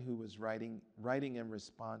anyone who was writing in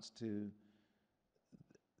response to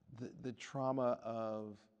the trauma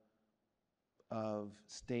of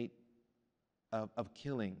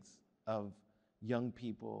killings of young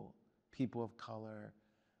people, people of color,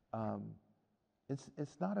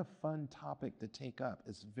 it's not a fun topic to take up.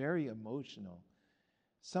 It's very emotional.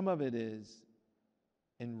 Some of it is,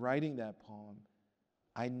 in writing that poem,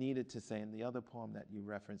 I needed to say, in the other poem that you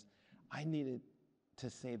referenced, I needed to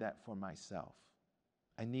say that for myself.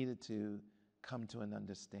 I needed to come to an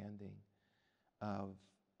understanding of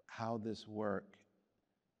how this work,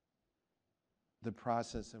 the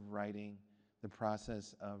process of writing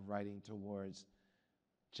towards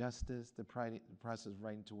justice, the process of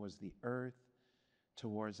writing towards the earth,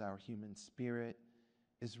 towards our human spirit,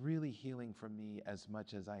 is really healing for me as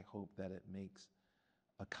much as I hope that it makes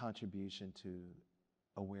a contribution to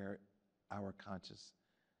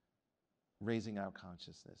raising our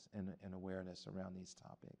consciousness and awareness around these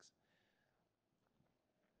topics.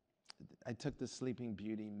 I took the Sleeping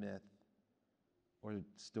Beauty myth or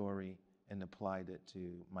story and applied it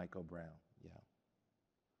to Michael Brown, yeah.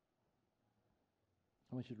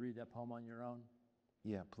 I want you to read that poem on your own.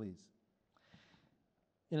 Yeah, please.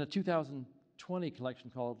 In a 2020 collection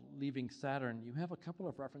called Leaving Saturn, you have a couple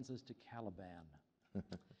of references to Caliban.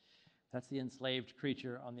 That's the enslaved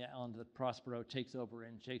creature on the island that Prospero takes over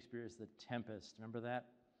in Shakespeare's The Tempest. Remember that?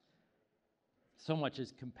 So much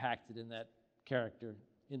is compacted in that character.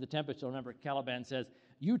 In The Tempest, you'll remember Caliban says,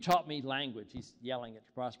 "You taught me language." He's yelling at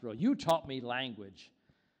Prospero. "You taught me language,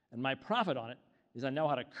 and my profit on it is I know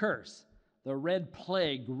how to curse. The Red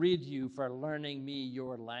Plague rid you for learning me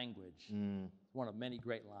your language." One of many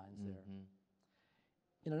great lines there.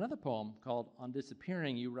 In another poem called On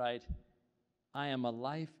Disappearing, you write, "I am a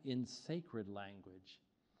life in sacred language."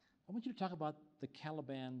 I want you to talk about the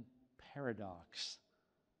Caliban paradox.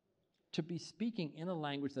 To be speaking in a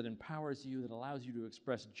language that empowers you, that allows you to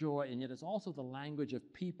express joy, and yet it's also the language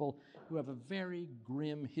of people who have a very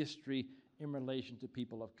grim history in relation to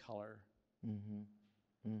people of color.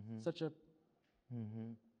 Such a...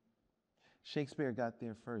 Shakespeare got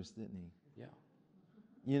there first, didn't he? Yeah.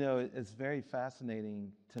 You know, it's very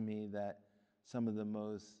fascinating to me that some of the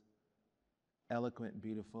most eloquent,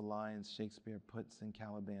 beautiful lines Shakespeare puts in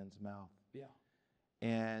Caliban's mouth. Yeah.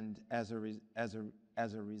 And as a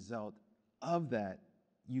result of that,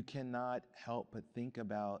 you cannot help but think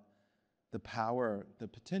about the power, the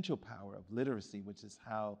potential power of literacy, which is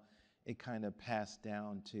how it kind of passed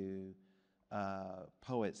down to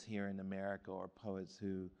poets here in America, or poets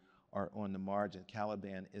who are on the margin.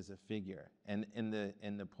 Caliban is a figure. And in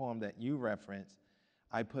the poem that you referenced,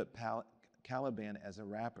 I put Caliban as a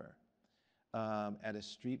rapper at a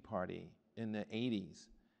street party in the 80s,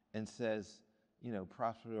 and says, you know,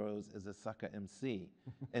 Prospero's is a sucker MC.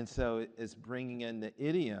 And so it's bringing in the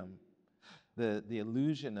idiom, the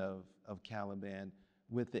illusion of Caliban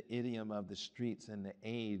with the idiom of the streets and the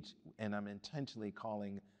age, and I'm intentionally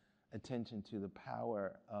calling attention to the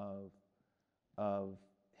power of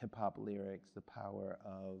hip-hop lyrics, the power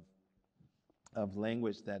of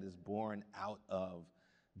language that is born out of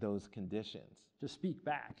those conditions. To speak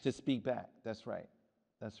back. To speak back, that's right,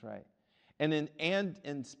 that's right. And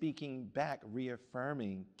in speaking back,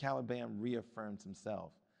 reaffirming, Caliban reaffirms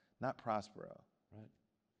himself, not Prospero. Right.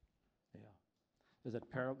 Yeah. There's a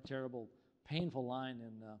terrible, painful line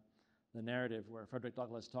in the narrative where Frederick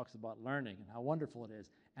Douglass talks about learning and how wonderful it is.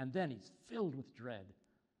 And then he's filled with dread.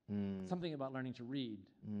 Something about learning to read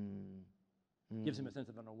gives him a sense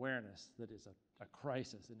of an awareness that is a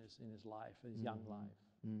crisis in his life, his young life.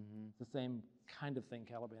 It's the same kind of thing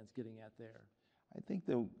Caliban's getting at there. I think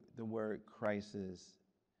the word crisis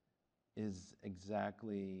is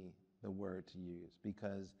exactly the word to use,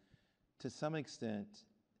 because to some extent,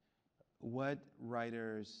 what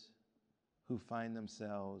writers who find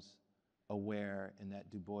themselves aware in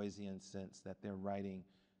that Du Boisian sense that they're writing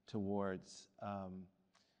towards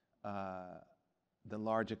the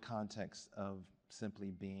larger context of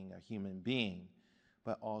simply being a human being,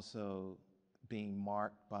 but also being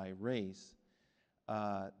marked by race,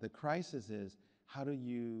 the crisis is, how do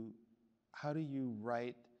you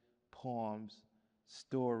write poems,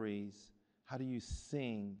 stories, how do you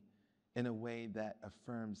sing in a way that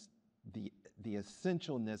affirms the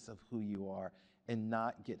essentialness of who you are and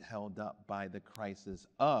not get held up by the crisis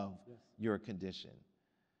of your condition?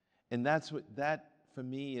 And that, for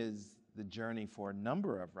me, is the journey for a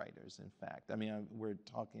number of writers, in fact. I mean, we're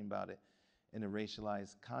talking about it in a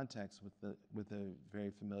racialized context with a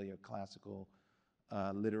very familiar classical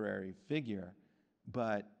literary figure.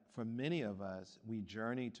 But for many of us, we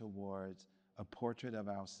journey towards a portrait of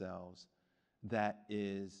ourselves that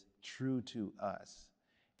is true to us.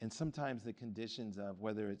 And sometimes the conditions of,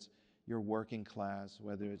 whether it's your working class,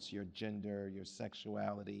 whether it's your gender, your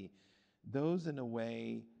sexuality, those in a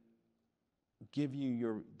way give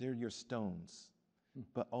you they're your stones.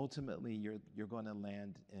 But ultimately, you're going to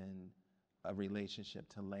land in a relationship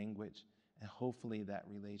to language, and hopefully that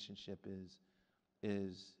relationship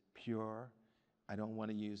is pure. I don't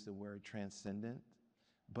want to use the word transcendent,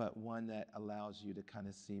 but one that allows you to kind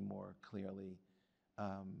of see more clearly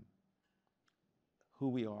who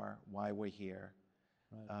we are, why we're here,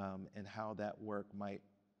 right. And how that work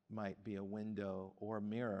might be a window or a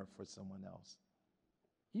mirror for someone else.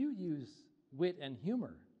 You use wit and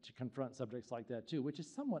humor to confront subjects like that too, which is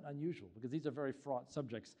somewhat unusual because these are very fraught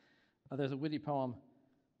subjects. There's a witty poem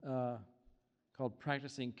called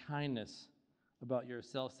Practicing Kindness about your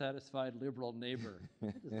self-satisfied liberal neighbor.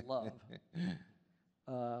 I just love.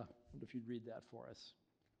 I wonder if you'd read that for us.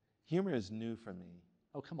 Humor is new for me.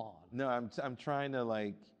 Oh, come on. No, I'm trying to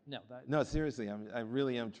like. No, seriously, I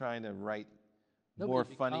really am trying to write more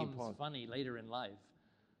funny poems. Funny later in life.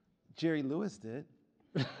 Jerry Lewis did.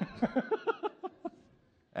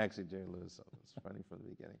 Actually, Jerry Lewis was funny from the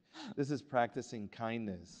beginning. This is Practicing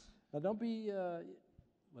Kindness. Now, don't be.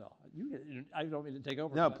 Well, I don't mean to take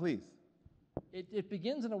over. No, please. It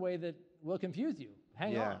begins in a way that will confuse you.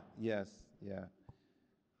 Hang on. Yes, yeah.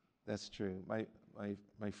 That's true.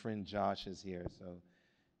 My friend Josh is here, so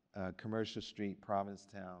Commercial Street,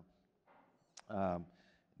 Provincetown.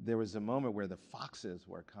 There was a moment where the foxes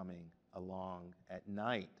were coming along at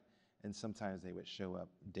night, and sometimes they would show up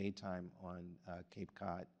daytime on Cape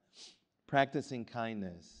Cod. Practicing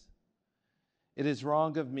Kindness. It is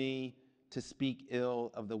wrong of me to speak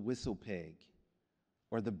ill of the whistle pig,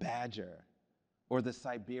 or the badger, or the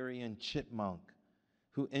Siberian chipmunk,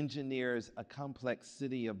 who engineers a complex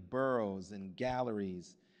city of burrows and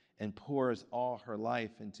galleries and pours all her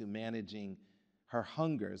life into managing her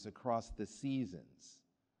hungers across the seasons,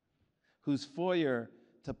 whose foyer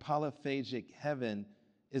to polyphagic heaven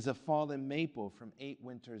is a fallen maple from 8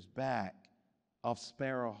 winters back off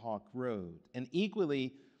Sparrowhawk Road. And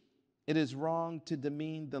equally, it is wrong to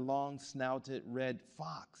demean the long-snouted red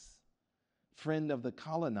fox, friend of the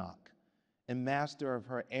Kalanak and master of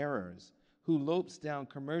her errors, who lopes down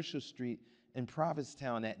Commercial Street in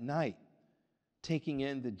Provincetown at night, taking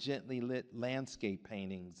in the gently lit landscape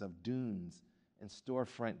paintings of dunes in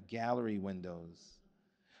storefront gallery windows,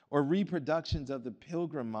 or reproductions of the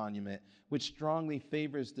Pilgrim Monument, which strongly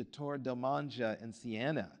favors the Torre del Mangia in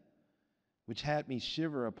Siena, which had me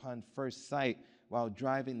shiver upon first sight while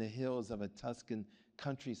driving the hills of a Tuscan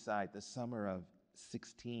countryside the summer of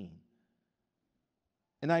 16.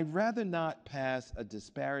 And I'd rather not pass a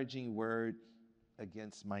disparaging word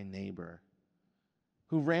against my neighbor,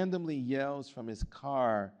 who randomly yells from his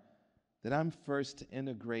car that I'm first to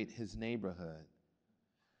integrate his neighborhood,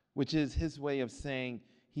 which is his way of saying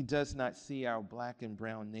he does not see our black and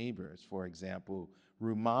brown neighbors. For example,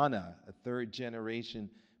 Rumana, a third-generation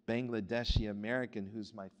Bangladeshi American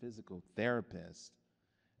who's my physical therapist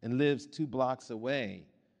and lives 2 blocks away,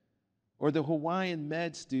 or the Hawaiian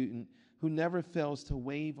med student who never fails to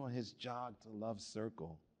wave on his jog to love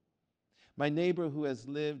circle. My neighbor who has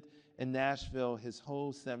lived in Nashville his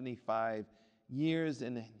whole 75 years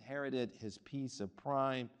and inherited his piece of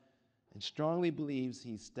prime and strongly believes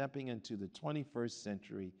he's stepping into the 21st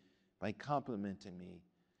century by complimenting me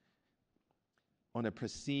on a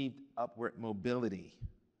perceived upward mobility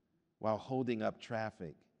while holding up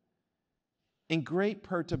traffic. In great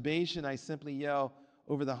perturbation, I simply yell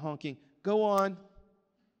over the honking, "Go on.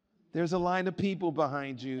 There's a line of people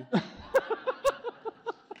behind you."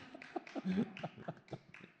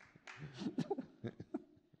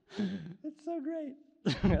 It's so great.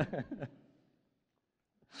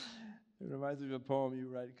 It reminds me of a poem you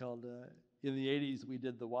write called, in the 80s, we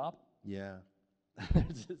did the WAP. Yeah.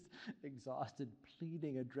 There's this exhausted,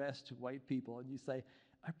 pleading address to white people, and you say,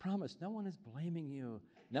 I promise, no one is blaming you.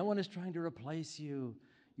 No one is trying to replace you.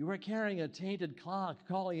 You are carrying a tainted clock,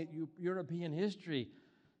 calling it European history,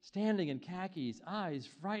 standing in khakis, eyes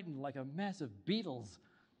frightened like a mass of beetles.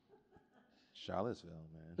 Charlottesville,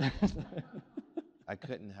 man. I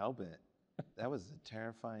couldn't help it. That was a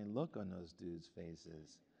terrifying look on those dudes'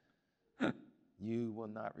 faces. You will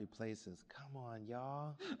not replace us. Come on,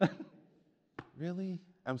 y'all. Really?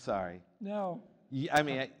 I'm sorry. No. I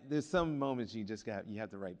mean, there's some moments you have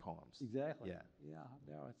to write poems. Exactly. Yeah. Yeah.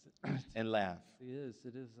 No, it's And laugh. It is.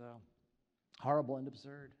 It is horrible and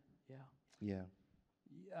absurd. Yeah. Yeah.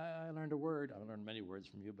 I learned a word. I learned many words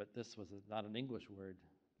from you, but this was not an English word.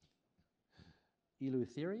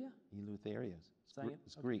 Eleutheria? Eleutheria. It's Okay.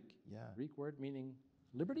 Greek. Yeah. Greek word meaning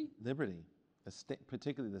liberty? Liberty.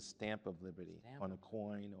 Particularly the stamp of liberty Stamp. on a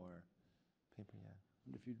coin or paper. Yeah.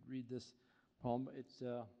 And if you read this poem, it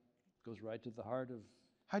goes right to the heart of.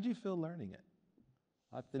 How'd you feel learning it?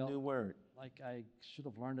 I The felt new word. like I should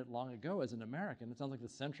have learned it long ago as an American. It sounds like the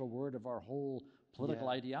central word of our whole political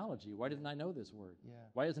Yeah. ideology. Why didn't I know this word? Yeah.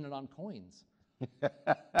 Why isn't it on coins?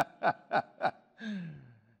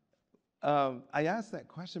 I asked that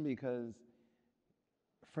question because,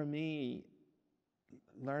 for me,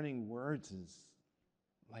 learning words is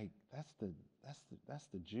like that's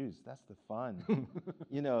the juice. That's the fun.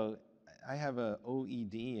 You know, I have a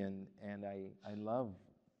OED and I love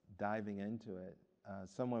diving into it.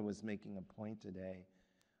 Someone was making a point today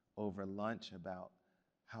over lunch about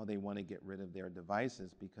how they want to get rid of their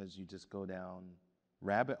devices because you just go down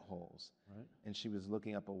rabbit holes. Right. And she was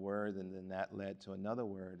looking up a word, and then that led to another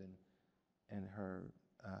word, and her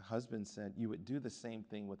husband said, you would do the same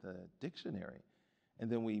thing with a dictionary. And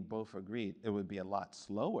then we both agreed it would be a lot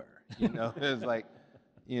slower, you know? It was like,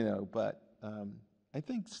 you know, but I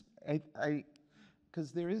think,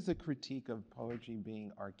 because there is a critique of poetry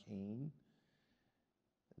being arcane,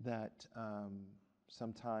 that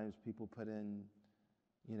sometimes people put in,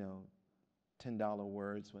 you know, $10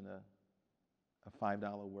 words when a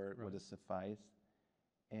 $5 word would have sufficed.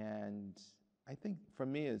 And I think for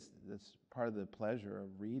me, it's part of the pleasure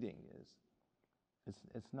of reading is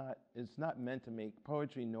it's not meant to make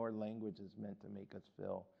poetry nor language is meant to make us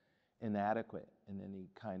feel inadequate in any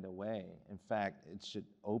kind of way. In fact, it should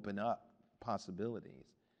open up possibilities.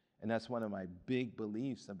 And that's one of my big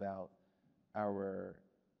beliefs about our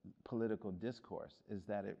political discourse is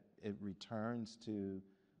that it returns to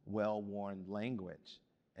well-worn language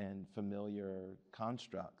and familiar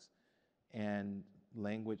constructs. And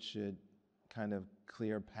language should kind of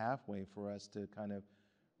clear a pathway for us to kind of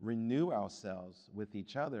renew ourselves with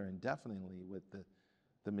each other and definitely with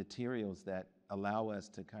the materials that allow us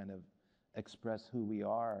to kind of express who we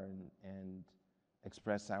are and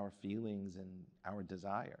express our feelings and our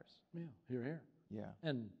desires. Yeah, here. Yeah.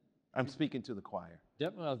 And I'm speaking to the choir.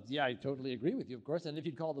 yeah, I totally agree with you, of course. And if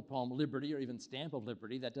you'd call the poem Liberty or even Stamp of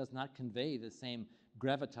Liberty, that does not convey the same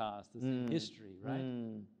gravitas, the same history, right?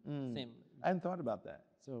 Same. I hadn't thought about that.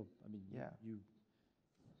 So, I mean, Yeah. you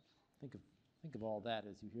think of all that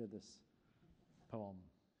as you hear this poem.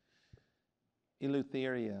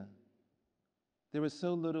 Eleutheria. There was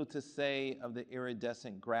so little to say of the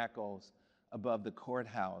iridescent grackles above the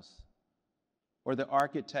courthouse, or the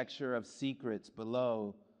architecture of secrets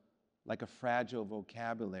below, like a fragile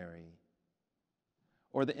vocabulary,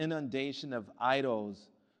 or the inundation of idols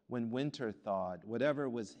when winter thawed, whatever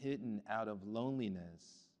was hidden out of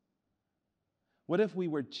loneliness. What if we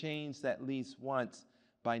were changed at least once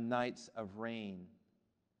by nights of rain,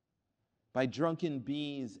 by drunken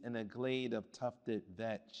bees in a glade of tufted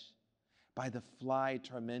vetch, by the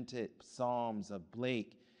fly-tormented psalms of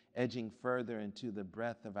Blake edging further into the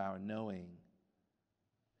breath of our knowing?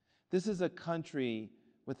 This is a country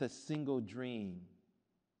with a single dream.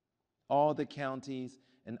 All the counties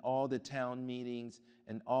and all the town meetings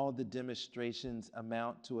and all the demonstrations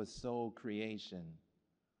amount to a sole creation.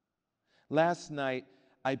 Last night,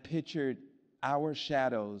 I pictured our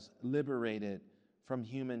shadows liberated from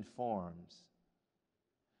human forms.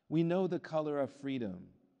 We know the color of freedom.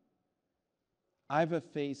 I've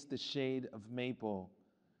effaced the shade of maple,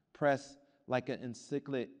 pressed like an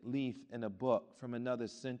encyclic leaf in a book from another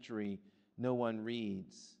century no one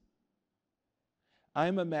reads.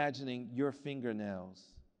 I'm imagining your fingernails,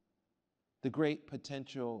 the great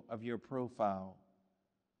potential of your profile,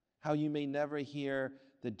 how you may never hear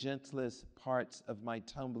the gentlest parts of my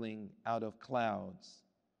tumbling out of clouds.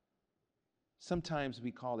 Sometimes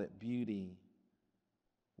we call it beauty,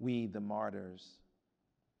 we the martyrs.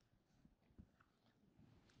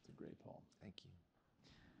 It's a great poem. Thank you.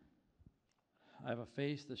 I've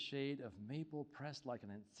effaced the shade of maple pressed like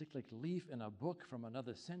an encyclic leaf in a book from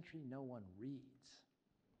another century no one reads.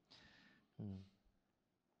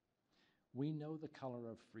 We know the color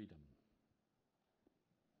of freedom.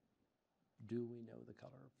 Do we know the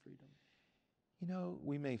color of freedom? You know,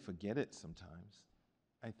 we may forget it sometimes.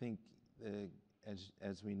 I think,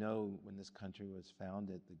 as we know, when this country was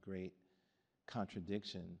founded, the great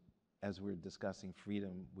contradiction, as we're discussing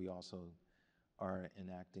freedom, we also are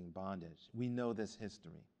enacting bondage. We know this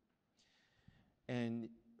history. And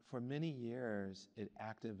for many years, it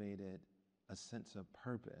activated a sense of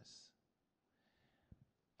purpose.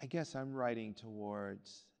 I guess I'm writing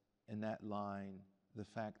towards, in that line, the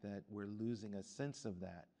fact that we're losing a sense of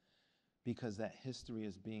that because that history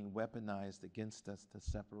is being weaponized against us to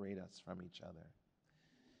separate us from each other.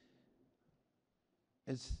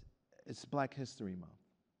 It's Black History Month.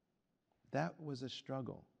 That was a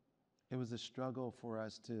struggle. It was a struggle for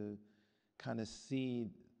us to kind of see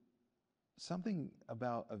something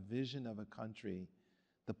about a vision of a country,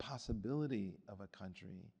 the possibility of a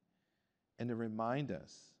country, and to remind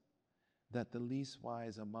us that the least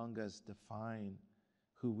wise among us define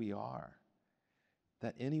who we are.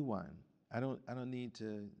 That anyone, I don't need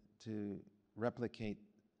to replicate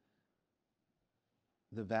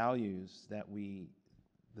the values that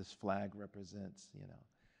this flag represents,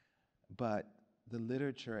 but the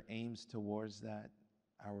literature aims towards that.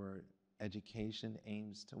 Our education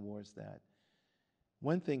aims towards that.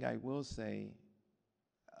 One thing I will say,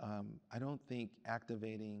 I don't think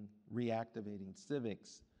reactivating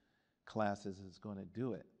civics classes is going to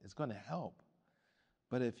do it. It's going to help.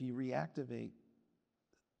 But if you reactivate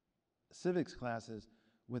civics classes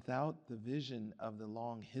without the vision of the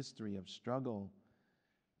long history of struggle,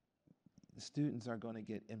 the students are going to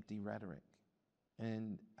get empty rhetoric.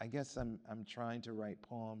 And I guess I'm trying to write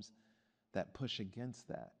poems that push against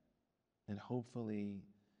that and hopefully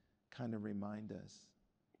kind of remind us.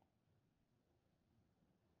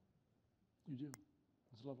 You do.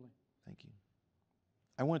 It's lovely. Thank you.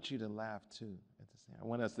 I want you to laugh too at the same. I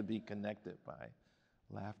want us to be connected by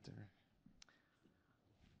laughter.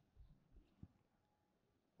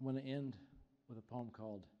 I want to end with a poem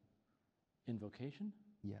called Invocation.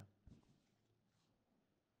 Yeah.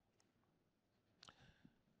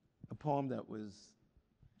 A poem that was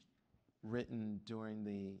written during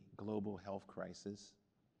the global health crisis.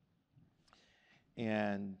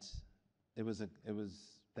 And it was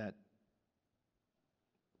that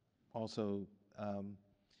also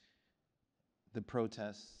the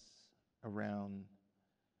protests around,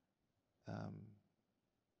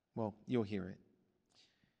 well, you'll hear it.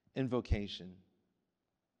 Invocation.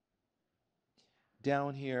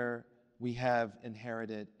 Down here, we have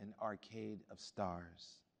inherited an arcade of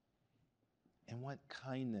stars. And what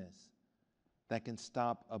kindness that can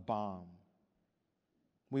stop a bomb.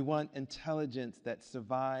 We want intelligence that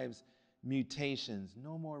survives mutations.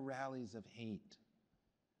 No more rallies of hate.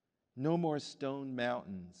 No more stone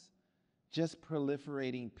mountains. Just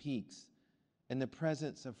proliferating peaks in the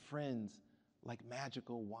presence of friends like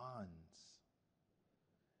magical wands.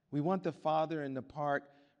 We want the father in the park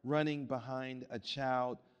running behind a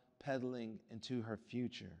child pedaling into her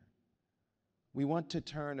future. We want to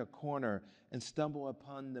turn a corner and stumble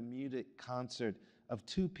upon the muted concert of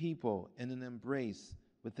two people in an embrace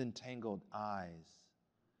with entangled eyes.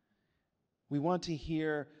 We want to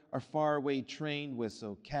hear a faraway train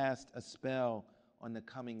whistle cast a spell on the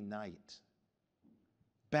coming night.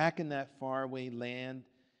 Back in that faraway land,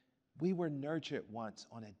 we were nurtured once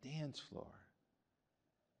on a dance floor,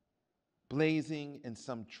 blazing in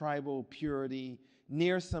some tribal purity,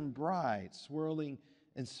 near some bride, swirling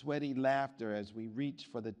in sweaty laughter as we reach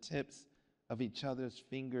for the tips of each other's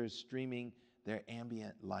fingers, streaming their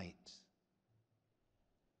ambient light.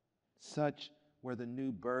 Such were the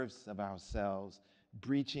new births of ourselves,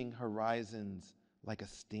 breaching horizons like a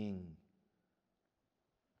sting.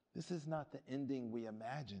 This is not the ending we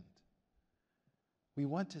imagined. We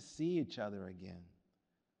want to see each other again,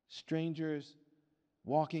 strangers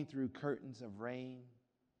walking through curtains of rain,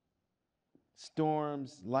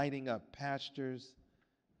 storms lighting up pastures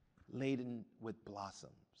laden with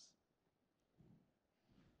blossoms.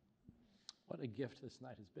 What a gift this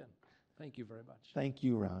night has been. Thank you very much. Thank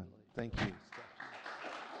you, Ron. Thank you.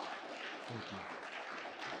 Thank you.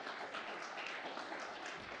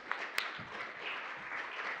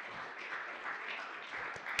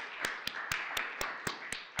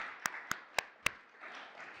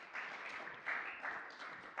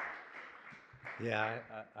 Yeah,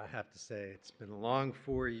 I have to say, it's been a long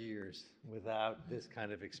 4 years without this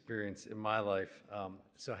kind of experience in my life.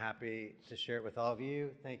 So happy to share it with all of you.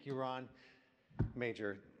 Thank you, Ron.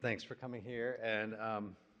 Major, thanks for coming here and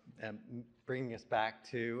bringing us back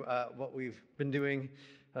to what we've been doing,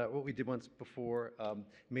 what we did once before.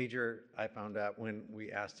 Major, I found out when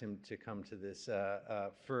we asked him to come to this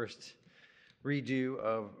first redo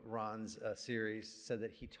of Ron's series, said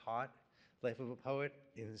that he taught Life of a Poet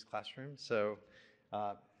in his classroom. So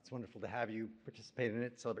it's wonderful to have you participate in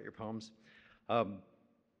it, celebrate your poems.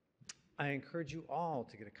 I encourage you all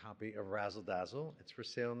to get a copy of Razzle Dazzle. It's for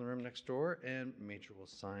sale in the room next door, and Major will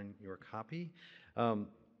sign your copy.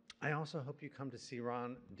 I also hope you come to see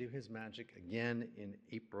Ron do his magic again in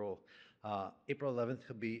April. April 11th,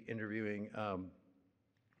 he'll be interviewing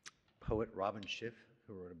poet Robin Schiff,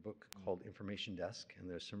 who wrote a book called Information Desk, and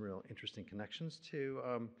there's some real interesting connections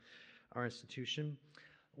to our institution.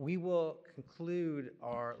 We will conclude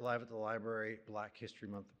our Live at the Library Black History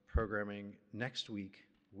Month programming next week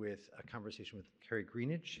with a conversation with Carrie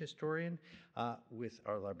Greenidge, historian, with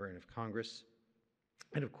our Librarian of Congress.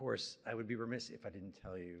 And of course, I would be remiss if I didn't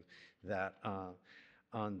tell you that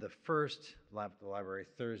on the first Live at the Library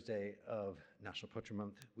Thursday of National Poetry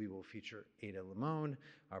Month, we will feature Ada Limon,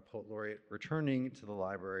 our poet laureate, returning to the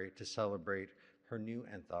library to celebrate her new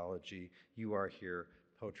anthology, You Are Here,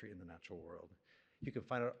 Poetry in the Natural World. You can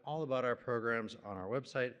find out all about our programs on our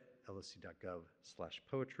website,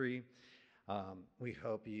 lsc.gov/poetry. We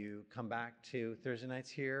hope you come back to Thursday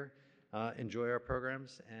nights here, enjoy our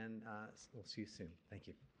programs, and we'll see you soon. Thank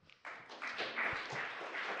you.